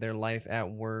worst day of their life at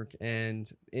work, and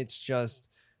it's just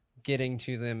getting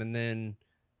to them, and then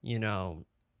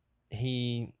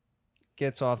he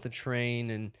gets off the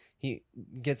train and he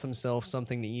gets himself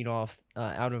something to eat off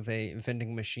out of a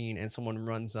vending machine, and someone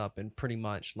runs up and pretty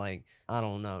much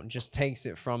just takes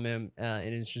it from him,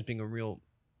 and is just being a real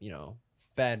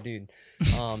bad dude.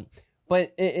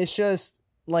 But it's just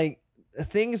like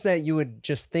things that you would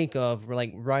just think of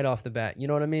like right off the bat. You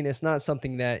know what I mean? It's not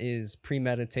something that is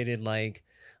premeditated. Like,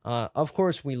 of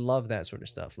course we love that sort of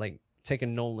stuff. Like take a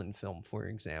Nolan film, for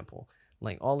example.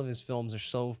 Like all of his films are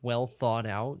so well thought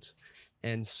out,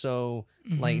 and so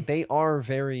like they are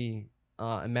very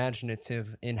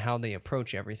imaginative in how they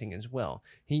approach everything as well.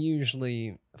 He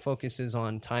usually focuses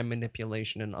on time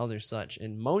manipulation and other such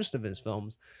in most of his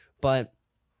films, but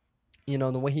the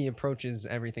way he approaches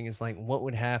everything is like, what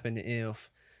would happen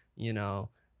if,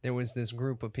 there was this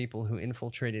group of people who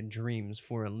infiltrated dreams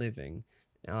for a living,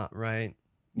 right?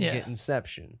 Yeah. Get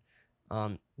Inception.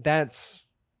 That's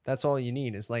That's all you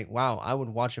need. It's like, wow, I would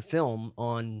watch a film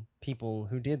on people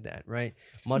who did that, right?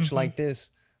 Much like this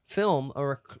film,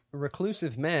 a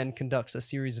reclusive man conducts a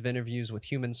series of interviews with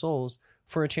human souls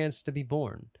for a chance to be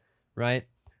born, right?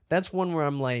 That's one where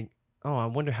I'm like, oh, I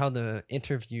wonder how the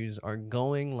interviews are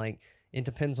going. Like, it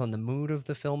depends on the mood of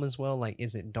the film as well. Like,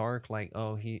 is it dark? Like,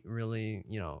 oh, he really,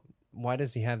 why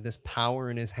does he have this power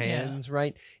in his hands,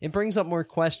 right? It brings up more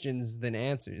questions than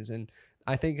answers. And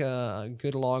I think a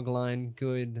good log line,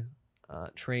 good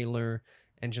trailer,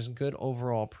 and just good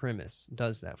overall premise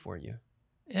does that for you.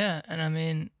 Yeah, and I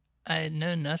mean, I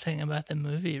know nothing about the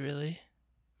movie really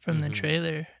from the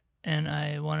trailer, and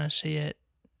I want to see it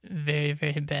very,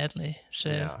 very badly.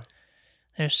 So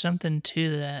there's something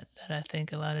to that I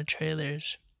think a lot of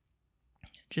trailers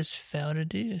just fail to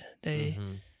do. They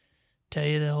tell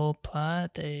you the whole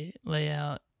plot, they lay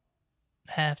out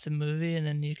half the movie, and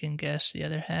then you can guess the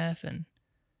other half. And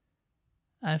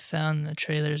I found the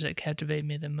trailers that captivate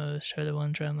me the most are the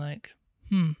ones where I'm like,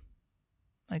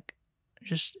 like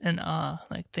just in awe,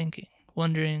 like thinking,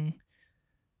 wondering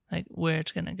like where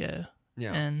it's gonna go.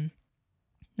 Yeah. And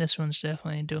this one's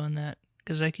definitely doing that,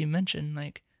 because like you mentioned,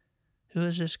 like, who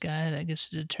is this guy that gets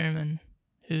to determine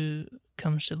who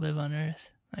comes to live on Earth?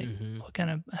 Like,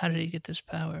 how did he get this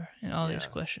power? And all these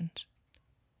questions.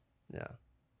 Yeah,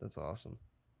 that's awesome.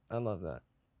 I love that.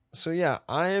 So yeah,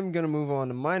 I am going to move on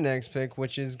to my next pick,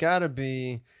 which has got to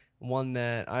be one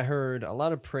that I heard a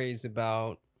lot of praise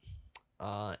about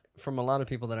from a lot of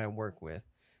people that I work with.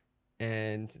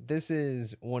 And this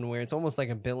is one where it's almost like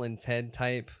a Bill and Ted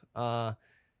type,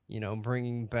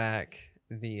 bringing back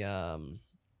the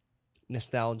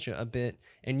nostalgia a bit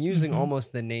and using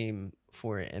almost the name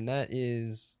for it. And that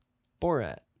is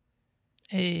Borat.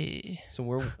 Hey. So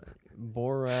we're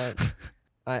Borat.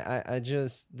 I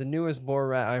just, the newest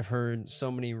Borat, I've heard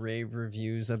so many rave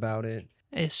reviews about it.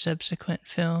 A subsequent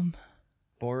film.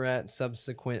 Borat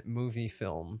subsequent movie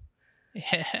film.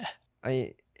 Yeah.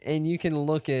 And you can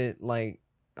look at,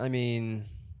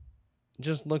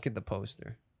 just look at the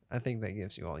poster. I think that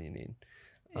gives you all you need.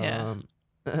 Yeah.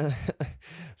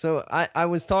 So I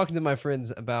was talking to my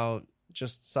friends about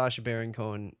just Sacha Baron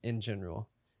Cohen in general.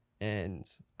 And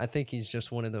I think he's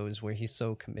just one of those where he's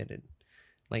so committed.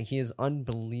 Like, he is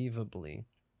unbelievably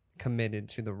committed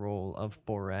to the role of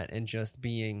Borat and just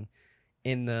being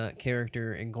in the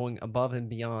character and going above and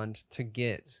beyond to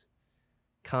get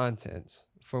content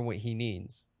for what he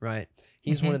needs, right?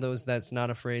 He's one of those that's not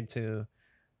afraid to,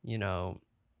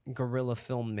 guerrilla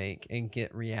film make and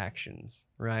get reactions,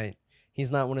 right?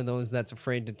 He's not one of those that's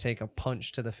afraid to take a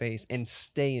punch to the face and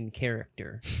stay in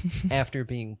character after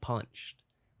being punched.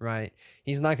 Right,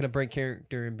 he's not gonna break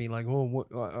character and be like, "Oh,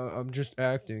 I'm just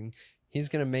acting." He's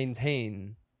gonna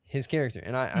maintain his character,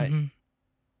 and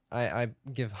I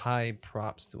give high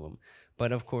props to him.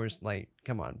 But of course, like,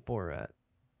 come on, Borat.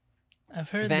 I've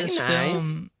heard this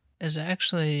film is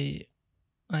actually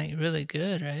like really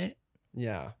good, right?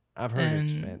 Yeah, I've heard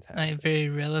it's fantastic. Like, very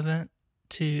relevant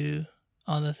to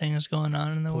all the things going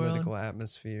on in the world, political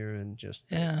atmosphere, and just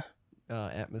the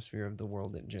atmosphere of the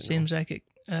world in general. Seems like it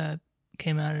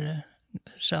came out at a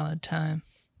solid time.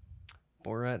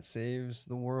 Borat saves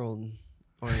the world,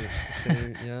 or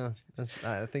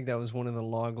I think that was one of the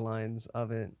log lines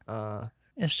of it.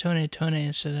 It's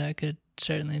Tony, so that could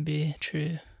certainly be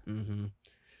true.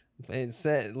 It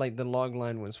said, like, the log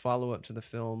line was follow up to the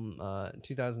film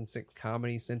 2006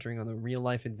 comedy centering on the real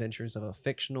life adventures of a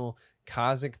fictional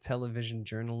Kazakh television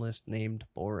journalist named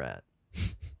Borat.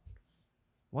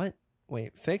 What?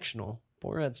 Wait, fictional?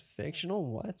 Borat's fictional?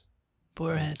 What?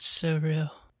 Borat's so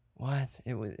real. What?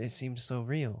 It seemed so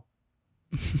real.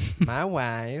 My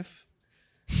wife.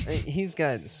 He's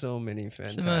got so many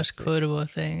fantastic. It's the most quotable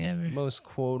thing ever. Most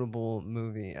quotable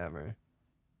movie ever.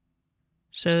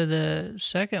 So the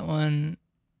second one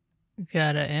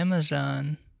got an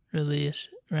Amazon release,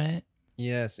 right?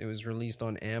 Yes, it was released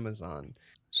on Amazon.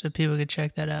 So people could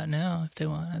check that out now if they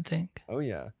want, I think. Oh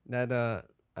yeah. That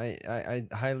I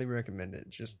highly recommend it.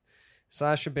 Just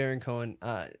Sacha Baron Cohen,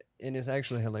 and it's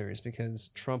actually hilarious because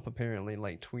Trump apparently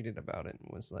tweeted about it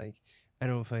and was like, "I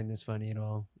don't find this funny at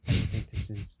all. I don't think this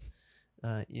is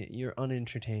you're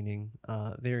unentertaining,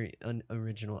 very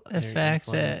unoriginal." The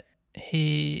fact that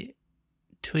he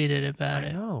tweeted about it.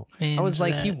 I know. I was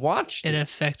like, he watched it. It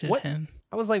affected him.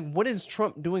 I was like, what is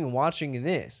Trump doing watching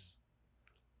this?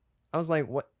 I was like,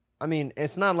 what? I mean,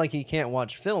 it's not like he can't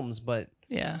watch films, but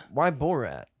yeah, why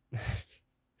Borat?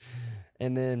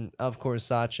 And then, of course,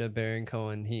 Sacha Baron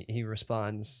Cohen, he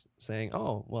responds saying,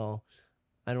 "Oh, well,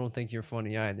 I don't think you're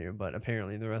funny either, but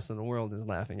apparently the rest of the world is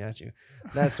laughing at you."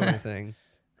 That sort of thing.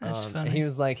 That's funny. He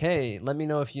was like, "Hey, let me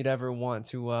know if you'd ever want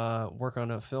to work on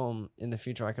a film in the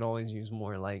future. I could always use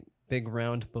more like big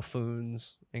round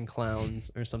buffoons and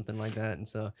clowns or something like that." And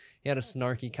so he had a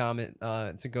snarky comment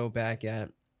to go back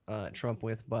at Trump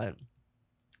with, but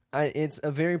it's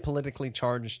a very politically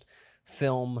charged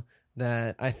film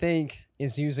that I think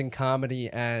is using comedy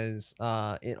as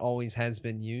it always has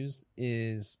been used,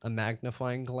 is a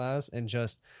magnifying glass, and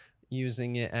just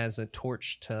using it as a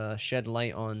torch to shed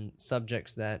light on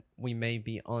subjects that we may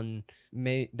be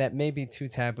that may be too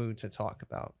taboo to talk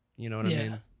about. You know what I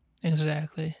mean?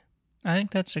 Exactly. I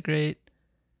think that's a great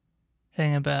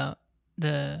thing about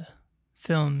the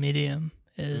film medium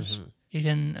is you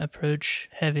can approach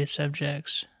heavy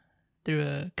subjects through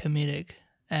a comedic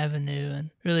avenue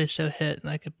and really still hit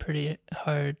like a pretty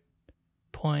hard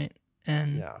point.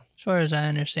 And as far as I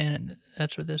understand it,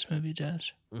 that's what this movie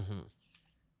does.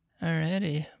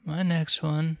 Alrighty, my next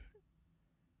one,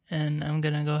 and I'm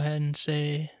gonna go ahead and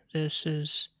say this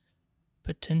is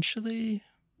potentially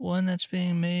one that's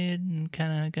being made and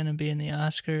kind of gonna be in the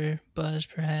Oscar buzz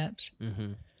perhaps,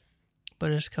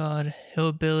 but it's called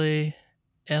Hillbilly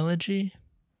Elegy.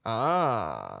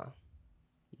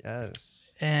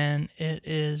 Yes. And it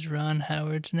is Ron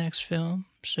Howard's next film,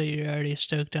 so you're already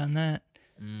stoked on that.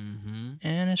 And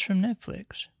it's from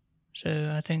Netflix.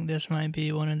 So I think this might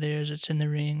be one of theirs that's in the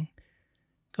ring,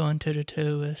 going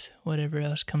toe-to-toe with whatever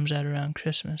else comes out around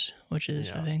Christmas, which is,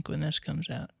 I think, when this comes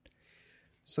out.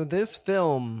 So this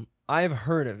film, I've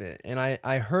heard of it, and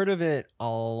I heard of it a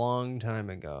long time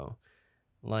ago.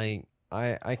 Like,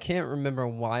 I can't remember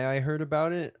why I heard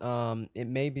about it. It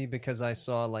may be because I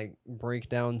saw, like,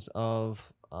 breakdowns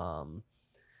of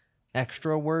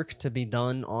extra work to be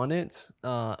done on it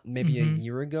maybe a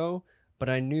year ago. But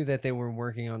I knew that they were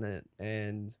working on it,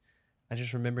 and I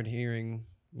just remembered hearing,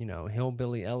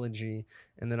 Hillbilly Elegy,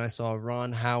 and then I saw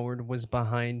Ron Howard was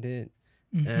behind it,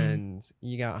 and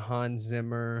you got Hans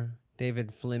Zimmer,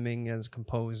 David Fleming as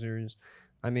composers.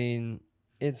 I mean,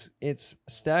 it's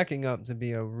stacking up to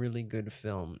be a really good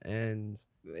film, and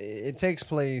it takes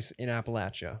place in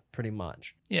Appalachia, pretty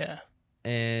much. Yeah.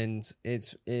 And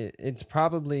it's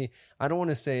probably, I don't want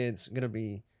to say it's gonna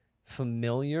be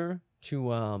familiar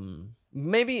to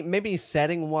maybe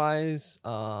setting wise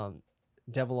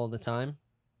Devil All the Time,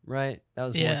 right? That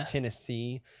was more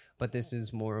Tennessee, but this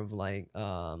is more of like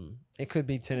it could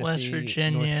be Tennessee, West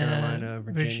Virginia, North Carolina,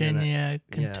 Virginia,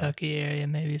 Kentucky area,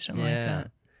 maybe something like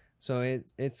that. So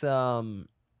it's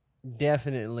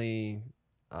definitely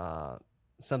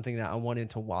something that I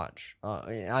wanted to watch.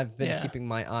 I've been keeping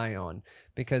my eye on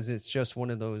because it's just one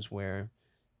of those where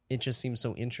it just seems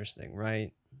so interesting,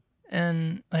 right?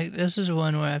 And like this is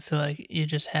one where I feel like you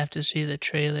just have to see the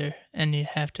trailer and you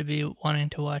have to be wanting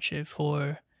to watch it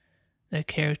for the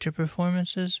character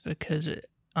performances, because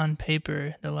on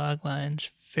paper the log line's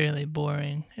fairly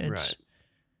boring. It's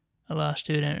a law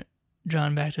student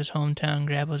drawn back to his hometown,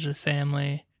 grapples with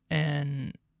family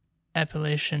and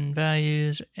Appalachian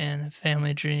values and the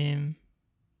family dream.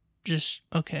 Just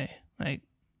like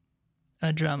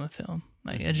a drama film.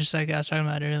 Like it's just like I was talking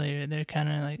about earlier. They're kind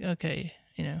of like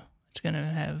it's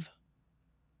gonna have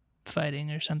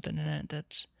fighting or something in it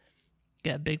that's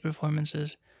got big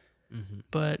performances.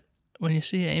 But when you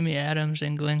see Amy Adams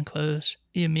and Glenn Close,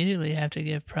 you immediately have to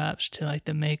give props to like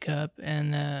the makeup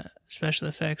and the special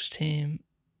effects team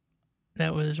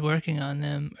that was working on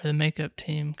them, or the makeup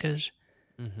team, because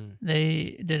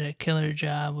they did a killer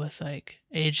job with like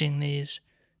aging these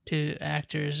two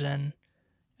actors. And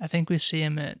I think we see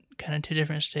them at kind of two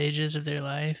different stages of their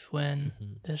life, when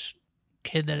this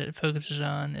kid that it focuses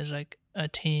on is like a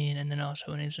teen, and then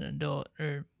also when he's an adult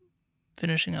or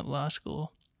finishing up law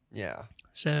school. Yeah.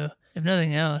 So if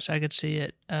nothing else, I could see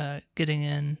it getting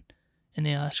in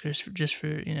the Oscars just for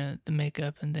the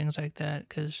makeup and things like that,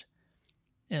 because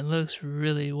it looks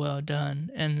really well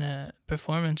done, and the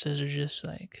performances are just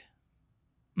like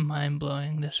mind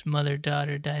blowing. This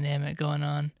mother-daughter dynamic going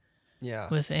on. Yeah.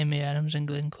 With Amy Adams and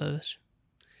Glenn Close.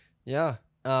 Yeah.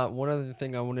 One other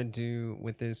thing I want to do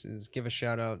with this is give a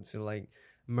shout out to like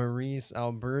Maurice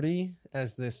Alberti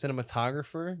as the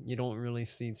cinematographer. You don't really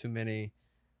see too many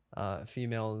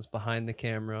females behind the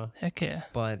camera. Heck yeah.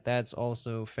 But that's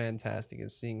also fantastic,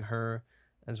 is seeing her,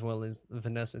 as well as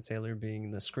Vanessa Taylor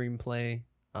being the screenplay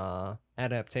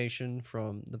adaptation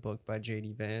from the book by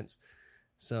J.D. Vance.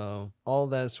 So all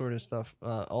that sort of stuff,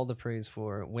 all the praise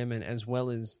for women, as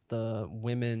well as the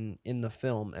women in the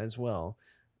film as well.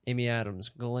 Amy Adams,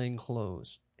 Glenn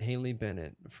Close, Haley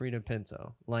Bennett, Frida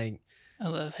Pinto. Like, I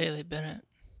love Haley Bennett.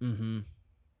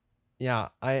 Yeah,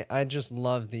 I just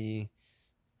love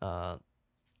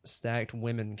stacked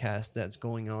women cast that's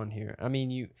going on here. I mean,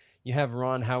 you have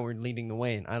Ron Howard leading the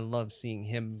way, and I love seeing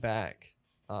him back.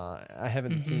 I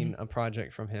haven't seen a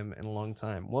project from him in a long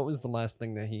time. What was the last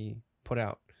thing that he put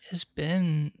out? It's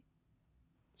been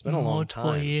a long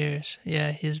multiple time. years.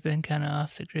 Yeah, he's been kind of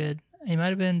off the grid. He might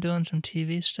have been doing some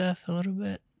TV stuff a little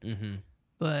bit,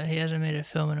 but he hasn't made a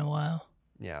film in a while.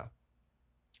 Yeah.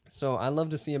 So I love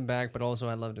to see him back, but also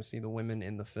I love to see the women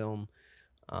in the film,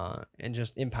 and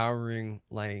just empowering,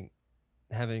 like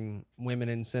having women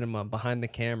in cinema behind the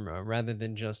camera rather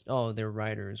than just, oh, they're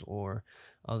writers, or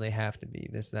oh, they have to be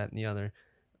this, that, and the other.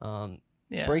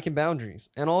 Breaking boundaries.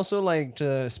 And also, like,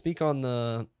 to speak on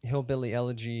the Hillbilly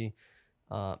Elegy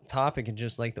topic and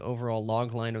just like the overall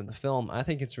log line of the film, I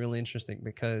think it's really interesting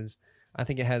because I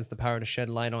think it has the power to shed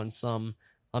light on some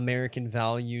American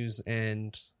values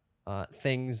and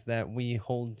things that we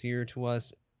hold dear to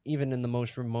us, even in the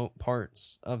most remote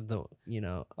parts of the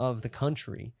of the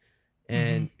country,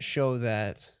 and show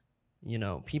that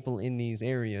people in these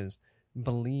areas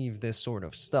believe this sort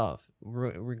of stuff,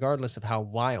 regardless of how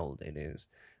wild it is,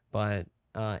 but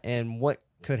and what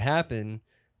could happen,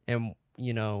 and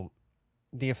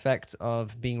the effect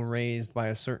of being raised by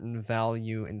a certain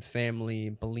value and family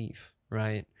belief,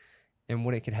 right? And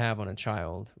what it could have on a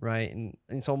child, right? And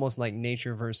it's almost like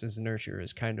nature versus nurture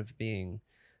is kind of being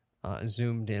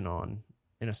zoomed in on,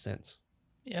 in a sense.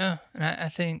 Yeah, and I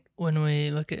think when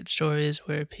we look at stories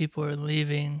where people are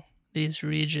leaving these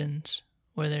regions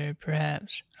where they're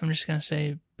perhaps, I'm just going to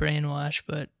say brainwashed,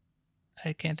 but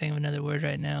I can't think of another word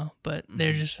right now, but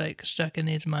they're just like stuck in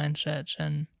these mindsets,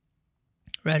 and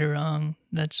right or wrong,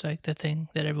 that's like the thing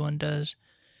that everyone does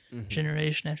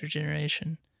generation after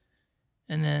generation.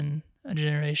 And then a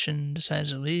generation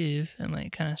decides to leave and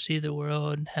like kind of see the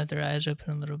world and have their eyes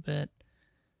open a little bit,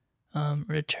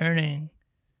 returning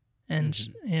and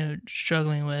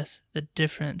struggling with the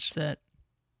difference that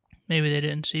maybe they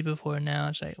didn't see before. Now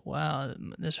it's like, wow,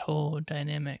 this whole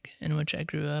dynamic in which I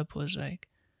grew up was like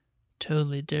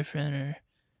totally different, or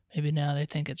maybe now they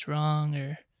think it's wrong,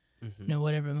 or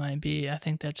whatever it might be. I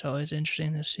think that's always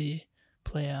interesting to see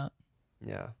play out.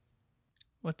 Yeah.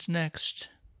 What's next?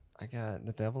 I got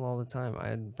The Devil All the Time. I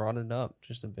had brought it up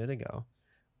just a bit ago,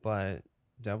 but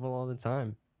Devil All the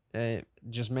Time.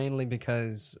 Just mainly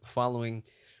because following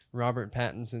Robert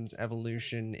Pattinson's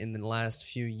evolution in the last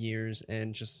few years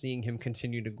and just seeing him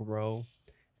continue to grow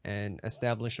and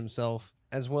establish himself,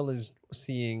 as well as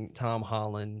seeing Tom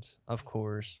Holland, of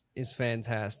course, is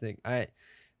fantastic.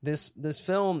 This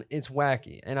film, it's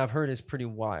wacky, and I've heard it's pretty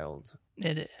wild.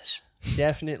 It is.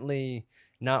 Definitely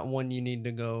not one you need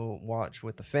to go watch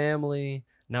with the family,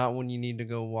 not one you need to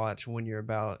go watch when you're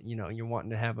about, you're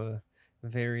wanting to have a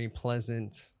very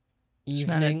pleasant evening. It's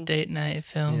not a date night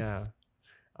film. Yeah.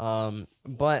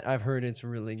 But I've heard it's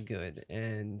really good,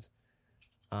 and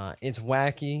it's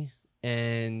wacky,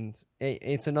 and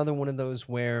it's another one of those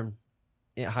where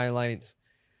it highlights,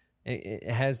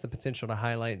 it has the potential to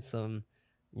highlight some,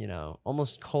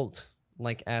 almost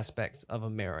cult-like aspects of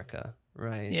America,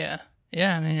 right? Yeah.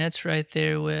 Yeah, I mean, that's right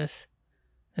there with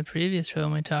the previous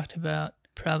film we talked about,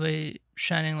 probably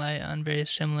shining light on very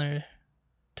similar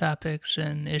topics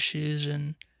and issues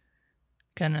and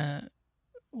kind of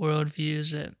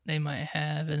worldviews that they might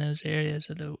have in those areas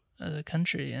of the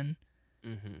country. And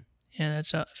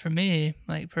that's for me,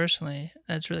 like personally,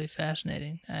 that's really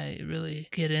fascinating. I really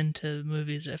get into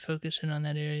movies that focus in on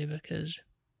that area, because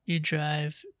you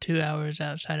drive 2 hours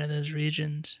outside of those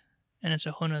regions and it's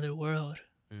a whole nother world.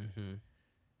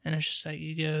 And it's just like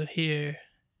you go here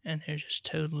and they're just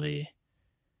totally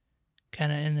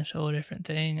kind of in this whole different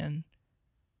thing, and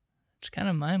it's kind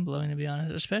of mind-blowing, to be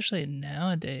honest, especially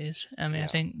nowadays. I mean, I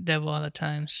think Devil All the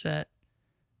Time set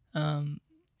in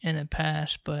the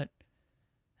past, but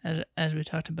as we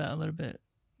talked about a little bit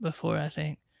before, I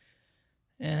think.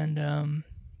 And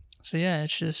so yeah,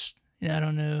 it's just, I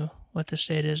don't know what the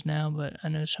state is now, but I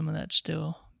know some of that's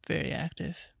still very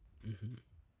active.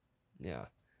 Yeah.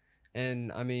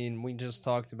 And I mean, we just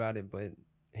talked about it, but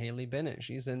Haley Bennett,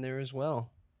 she's in there as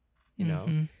well.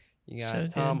 You got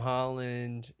Tom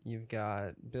Holland, you've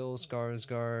got Bill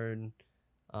Skarsgård,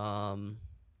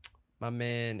 my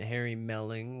man Harry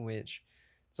Melling, which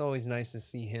it's always nice to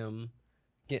see him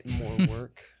getting more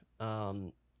work,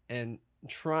 and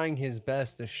trying his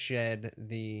best to shed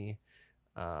the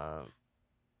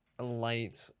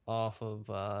light off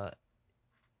of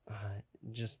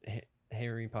just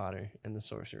Harry Potter and the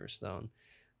Sorcerer's Stone,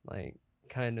 like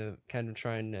kind of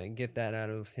trying to get that out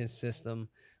of his system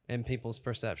and people's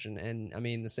perception. And I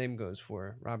mean, the same goes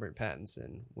for Robert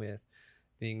Pattinson with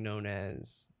being known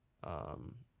as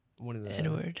one of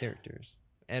the characters,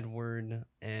 Edward,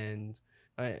 and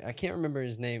I can't remember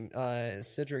his name.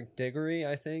 Cedric Diggory,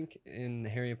 I think, in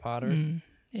Harry Potter.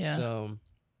 Yeah. So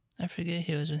I forget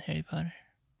he was in Harry Potter.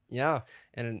 Yeah,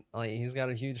 and like he's got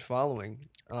a huge following.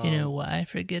 You know why I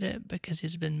forget it? Because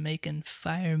he's been making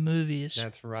fire movies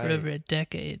that's right. for over a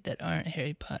decade that aren't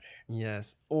Harry Potter.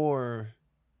 Yes, or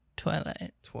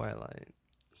Twilight.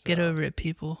 So, get over it,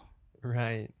 people.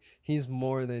 Right. He's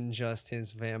more than just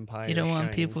his vampire. You don't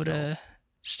want people self. to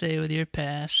stay with your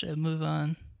past, so move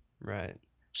on. Right.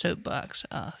 Soapbox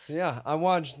off. So yeah, I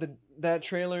watched that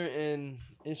trailer and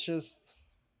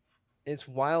it's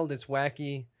wild, it's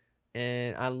wacky,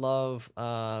 and I love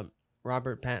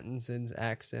Robert Pattinson's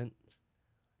accent.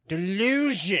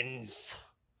 Delusions.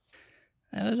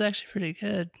 That was actually pretty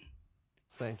good.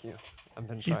 Thank you. I've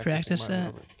been Did practicing my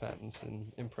Robert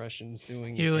Pattinson impressions. You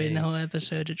were waiting the whole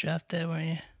episode to drop that, weren't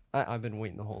you? I've been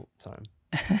waiting the whole time.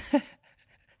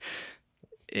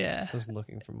 Yeah. I was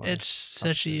looking for my. It's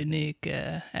such a unique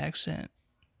accent.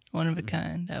 One of a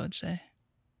kind, I would say.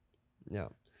 Yeah.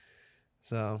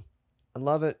 So, I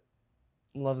love it.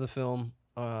 Love the film.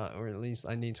 Or at least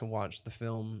I need to watch the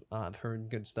film. I've heard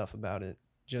good stuff about it.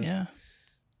 Just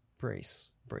brace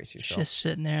yourself. Just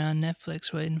sitting there on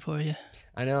Netflix waiting for you.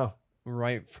 I know.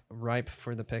 Ripe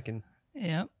for the picking.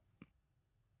 Yep.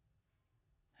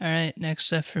 All right.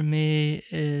 Next up for me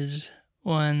is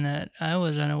one that I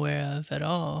was unaware of at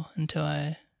all until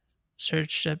I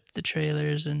searched up the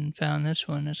trailers and found this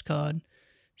one. It's called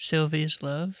Sylvie's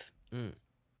Love.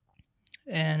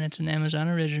 And it's an Amazon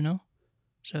original,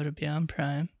 so it'll be on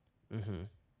Prime.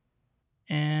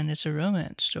 And it's a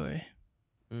romance story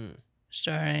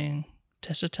starring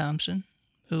Tessa Thompson,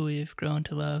 who we've grown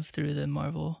to love through the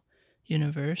Marvel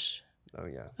Universe. Oh,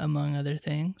 yeah. Among other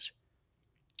things.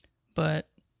 But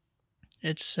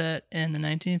it's set in the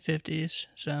 1950s,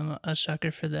 so I'm a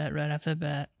sucker for that right off the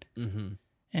bat.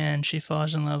 And she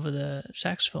falls in love with a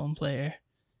saxophone player.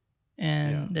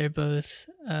 And they're both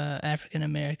African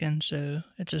American, so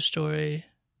it's a story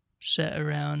set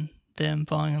around them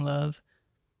falling in love,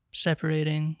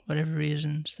 separating, whatever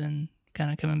reasons, then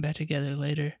kind of coming back together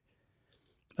later.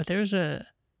 But there was a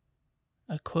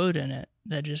quote in it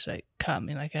that just like caught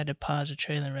me. Like I had to pause the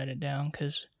trailer and write it down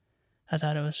because I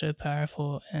thought it was so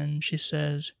powerful. And she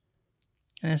says,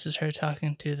 and this is her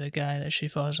talking to the guy that she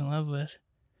falls in love with,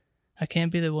 "I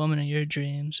can't be the woman of your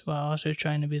dreams while also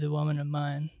trying to be the woman of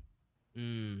mine."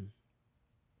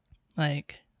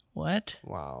 Like, what?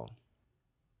 Wow.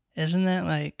 Isn't that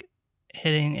like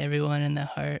hitting everyone in the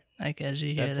heart? Like as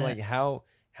you hear That's that? like how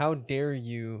dare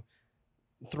you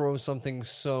throw something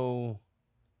so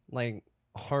like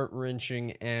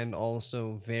heart-wrenching and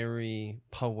also very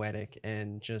poetic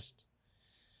and just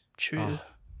true.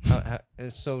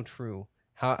 It's so true.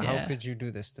 How could you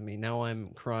do this to me? Now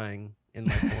I'm crying in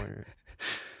my corner.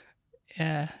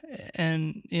 Yeah,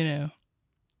 and you know,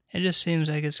 it just seems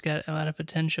like it's got a lot of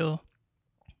potential,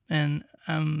 and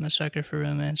I'm a sucker for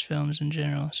romance films in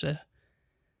general, so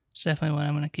it's definitely one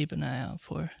I'm going to keep an eye out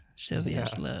for.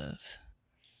 Sylvia's Love.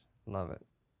 Love it.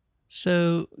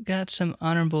 So, got some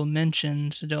honorable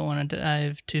mentions. I don't want to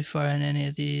dive too far in any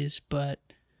of these, but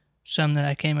some that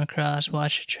I came across,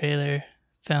 watched the trailer,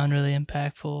 found really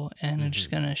impactful, and I'm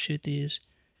just going to shoot these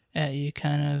at you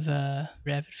kind of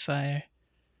rapid fire.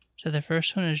 So the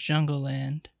first one is Jungle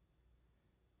Land,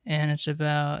 and it's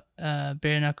about a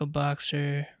bare-knuckle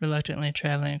boxer reluctantly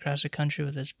traveling across the country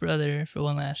with his brother for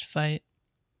one last fight.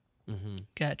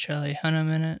 Got Charlie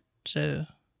Hunnam in it, so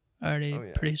already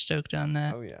pretty stoked on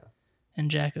that. Oh, yeah. And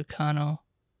Jack O'Connell.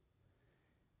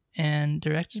 And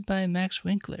directed by Max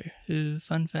Winkler, who,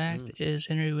 fun fact, is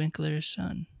Henry Winkler's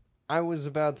son. I was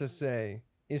about to say,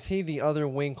 is he the other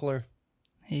Winkler?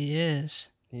 He is.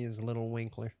 He is little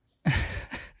Winkler.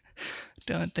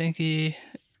 Don't think he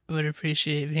would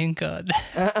appreciate being called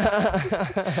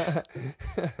that.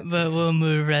 But we'll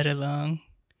move right along.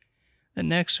 The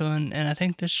next one, and I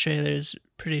think this trailer is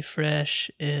pretty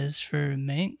fresh, is for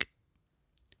Mank.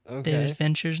 Okay. David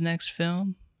Fincher's next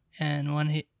film. And one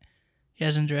he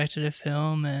hasn't directed a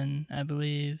film in, I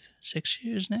believe, 6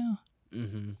 years now.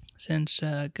 Since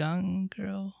Gone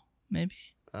Girl, maybe.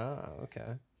 Ah,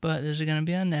 okay. But this is going to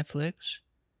be on Netflix.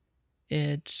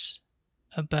 It's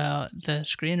about the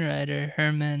screenwriter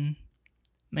Herman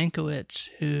Mankiewicz,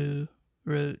 who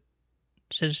wrote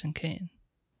Citizen Kane.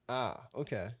 Ah,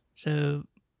 okay. So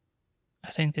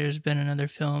I think there's been another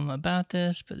film about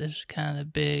this, but this is kind of the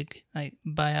big like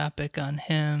biopic on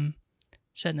him,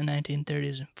 set in the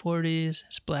 1930s and 40s.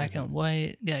 It's black and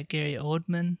white. Got Gary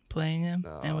Oldman playing him,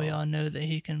 and we all know that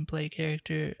he can play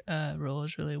character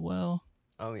roles really well.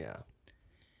 Oh, yeah.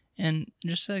 And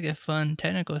just like a fun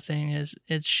technical thing is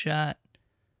it's shot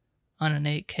on an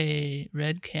 8K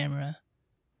red camera,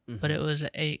 but it was an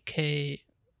 8K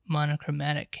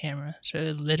monochromatic camera. So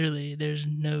literally there's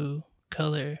no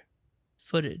color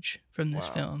footage from this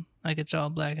film. Like, it's all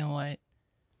black and white.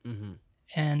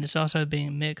 And it's also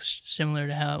being mixed similar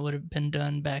to how it would have been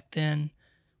done back then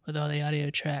with all the audio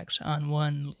tracks on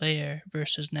one layer,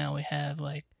 versus now we have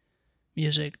like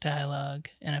music, dialogue,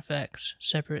 and effects,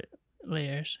 separate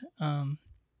layers. So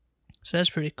that's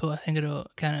pretty cool. I think it'll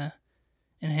kind of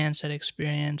enhance that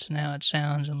experience and how it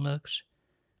sounds and looks.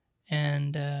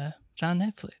 And it's on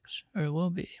Netflix, or it will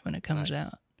be when it comes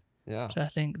out. Yeah. So I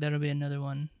think that'll be another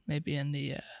one, maybe in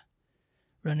the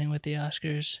running with the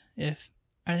Oscars.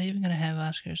 Are they even going to have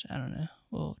Oscars? I don't know.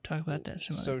 We'll talk about that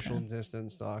some other time. Social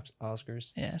distance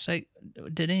Oscars. Yeah, it's like,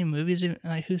 did any movies even,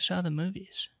 like, who saw the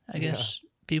movies? I guess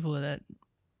people that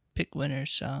pick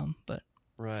winners saw them, but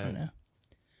I don't know.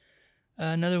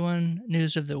 Another one,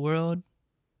 News of the World.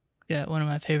 Got one of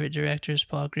my favorite directors,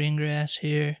 Paul Greengrass,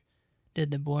 here.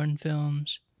 Did the Bourne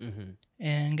films.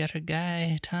 And got a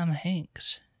guy, Tom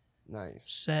Hanks. Nice.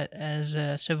 Set as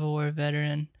a Civil War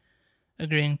veteran,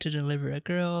 agreeing to deliver a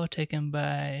girl taken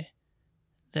by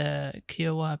the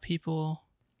Kiowa people.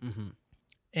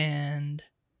 And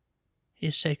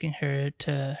he's taking her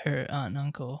to her aunt and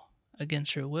uncle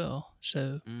against her will.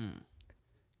 So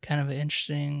kind of an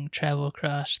interesting travel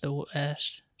across the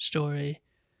West story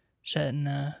set in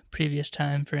a previous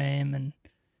time frame. And,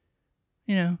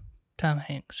 you know, Tom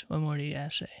Hanks, what more do you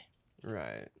gotta say?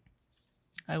 Right.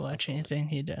 I watch anything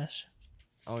he does.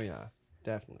 Oh, yeah,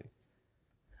 definitely.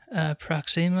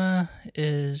 Proxima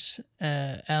is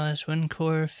a Alice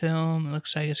Wincour film. It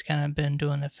looks like it's kind of been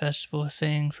doing the festival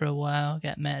thing for a while.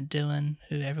 Got Matt Dillon,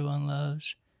 who everyone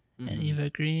loves, and Eva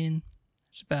Green.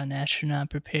 It's about an astronaut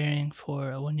preparing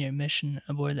for a 1-year mission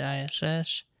aboard the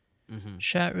ISS.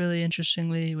 Shot really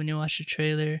interestingly when you watch the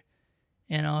trailer.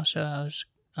 And also I was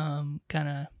kind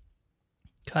of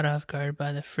caught off guard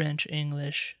by the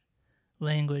French-English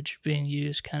language being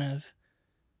used kind of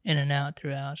in and out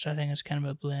throughout. So I think it's kind of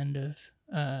a blend of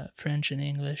French and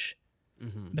English,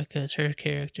 because her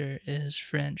character is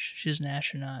French. She's an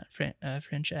astronaut,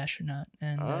 French astronaut.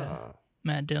 And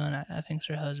Matt Dillon, I think, is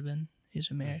her husband. He's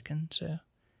American, so.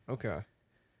 Okay.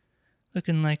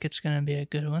 Looking like it's going to be a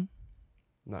good one.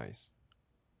 Nice.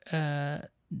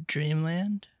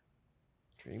 Dreamland.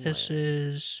 This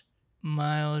is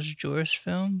Miles Joris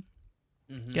film.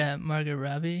 Got Margot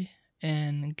Robbie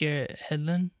and Garrett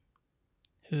Hedlund,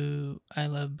 who I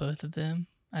love both of them.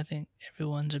 I think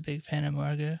everyone's a big fan of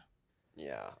Margot.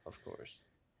 Yeah, of course.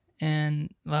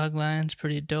 And Logline's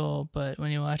pretty dull, but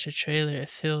when you watch a trailer, it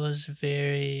feels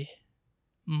very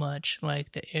much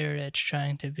like the era it's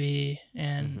trying to be.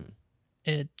 And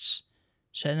it's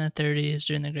set in the 30s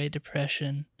during the Great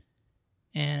Depression.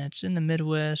 And it's in the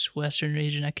Midwest, Western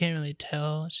region. I can't really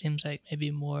tell. It seems like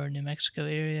maybe more New Mexico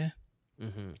area.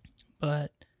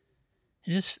 But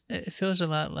it feels a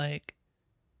lot like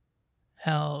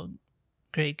how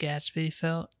Great Gatsby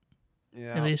felt.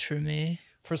 Yeah. At least for me.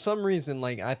 For some reason,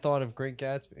 like, I thought of Great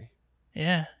Gatsby.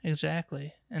 Yeah,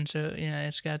 exactly. And so,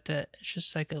 it's got that, it's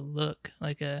just like a look,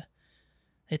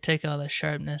 they take all the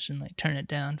sharpness and like turn it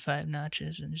down 5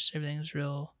 notches, and just everything's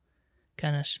real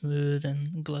kind of smooth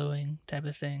and glowing type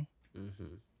of thing.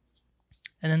 And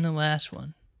then the last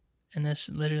one, and this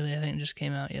literally I think just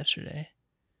came out yesterday,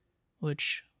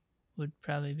 which would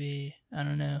probably be, I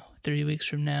don't know, 3 weeks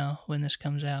from now when this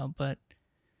comes out, but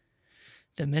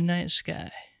The Midnight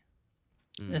Sky.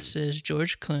 This is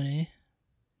George Clooney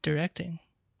directing.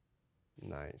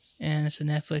 Nice. And it's a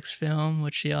Netflix film,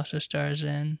 which he also stars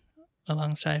in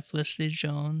alongside Felicity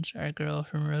Jones, our girl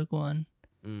from Rogue One.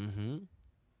 And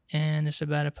it's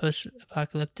about a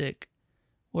post-apocalyptic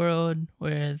world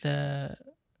where the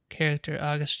character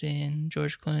Augustine,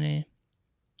 George Clooney,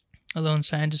 a lone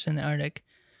scientist in the Arctic,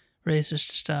 races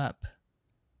to stop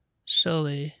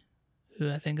Sully,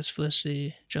 who I think is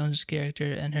Felicity Jones'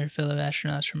 character, and her fellow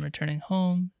astronauts from returning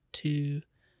home to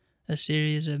a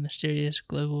series of mysterious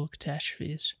global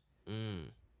catastrophes.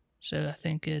 So I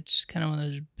think it's kind of one of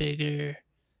those bigger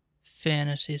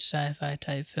fantasy sci-fi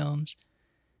type films.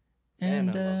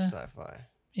 And I love sci-fi.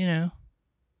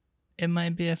 It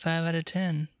might be a 5 out of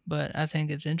 10, but I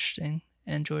think it's interesting.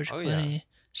 And George Clooney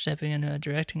stepping into a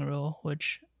directing role,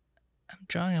 which I'm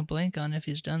drawing a blank on if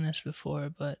he's done this before,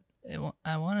 but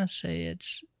I want to say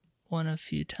it's one of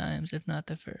few times, if not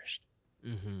the first.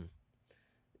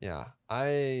 Yeah,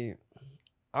 I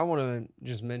want to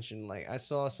just mention, like, I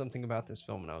saw something about this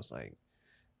film and I was like,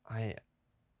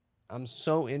 I'm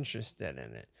so interested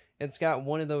in it. It's got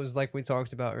one of those, like we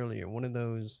talked about earlier, one of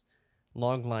those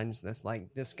log lines that's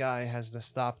like, this guy has to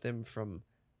stop them from,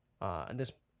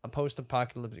 this a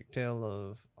post-apocalyptic tale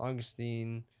of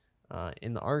Augustine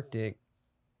in the Arctic,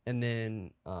 and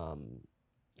then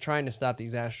trying to stop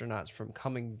these astronauts from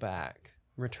coming back,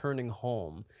 returning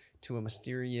home to a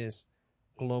mysterious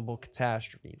global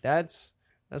catastrophe. That's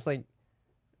like,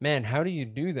 man, how do you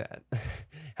do that?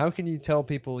 How can you tell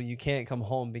people you can't come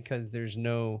home because there's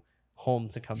no home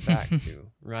to come back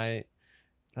to, right?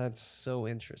 That's so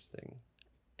interesting.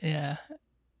 Yeah.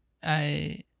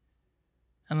 I'm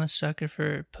a sucker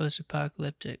for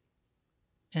post-apocalyptic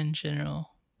in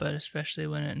general, but especially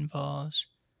when it involves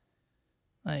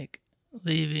like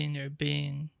leaving or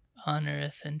being on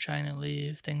Earth and trying to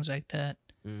leave, things like that.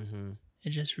 Mm-hmm. It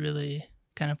just really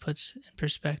kind of puts in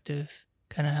perspective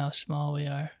kind of how small we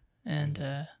are, and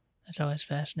it's always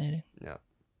fascinating. Yeah.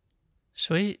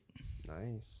 Sweet.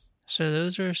 Nice. So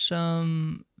those are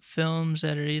some films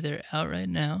that are either out right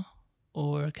now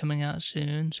or coming out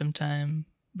soon, sometime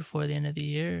before the end of the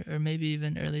year, or maybe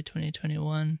even early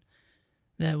 2021,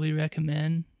 that we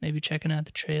recommend maybe checking out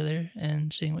the trailer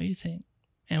and seeing what you think.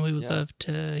 And we would love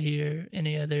to hear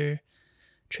any other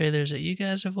trailers that you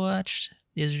guys have watched.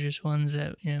 These are just ones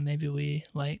that, maybe we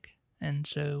like. And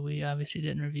so we obviously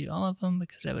didn't review all of them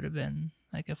because that would have been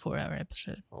like a 4-hour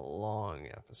episode. A long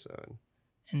episode.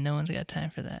 And no one's got time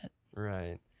for that.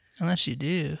 Right. Unless you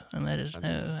do, and let us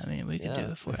know. I mean, we could do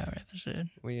a 4-hour episode.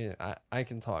 I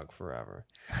can talk forever.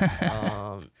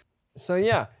 So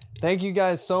yeah, thank you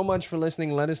guys so much for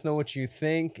listening. Let us know what you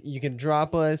think. You can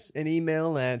drop us an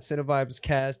email at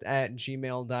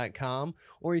cinevibescast@gmail.com,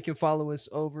 or you can follow us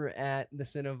over at the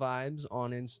Cinevibes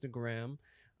on Instagram.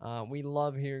 We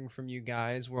love hearing from you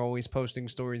guys. We're always posting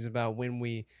stories about when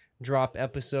we drop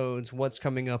episodes, what's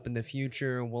coming up in the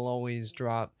future. We'll always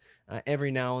drop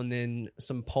every now and then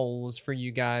some polls for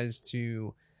you guys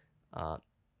to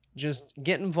just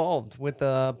get involved with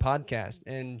the podcast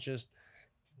and just,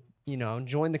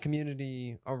 join the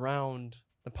community around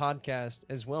the podcast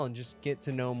as well, and just get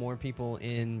to know more people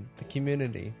in the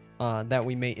community that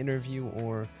we may interview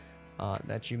or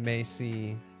that you may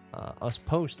see us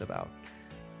post about.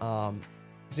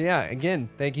 So yeah, again,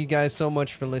 thank you guys so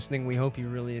much for listening. We hope you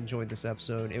really enjoyed this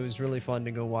episode. It was really fun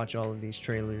to go watch all of these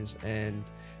trailers and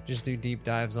just do deep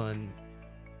dives on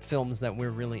films that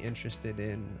we're really interested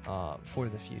in for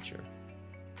the future.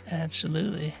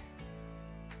 Absolutely.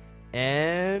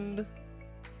 And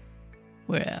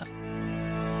we're out.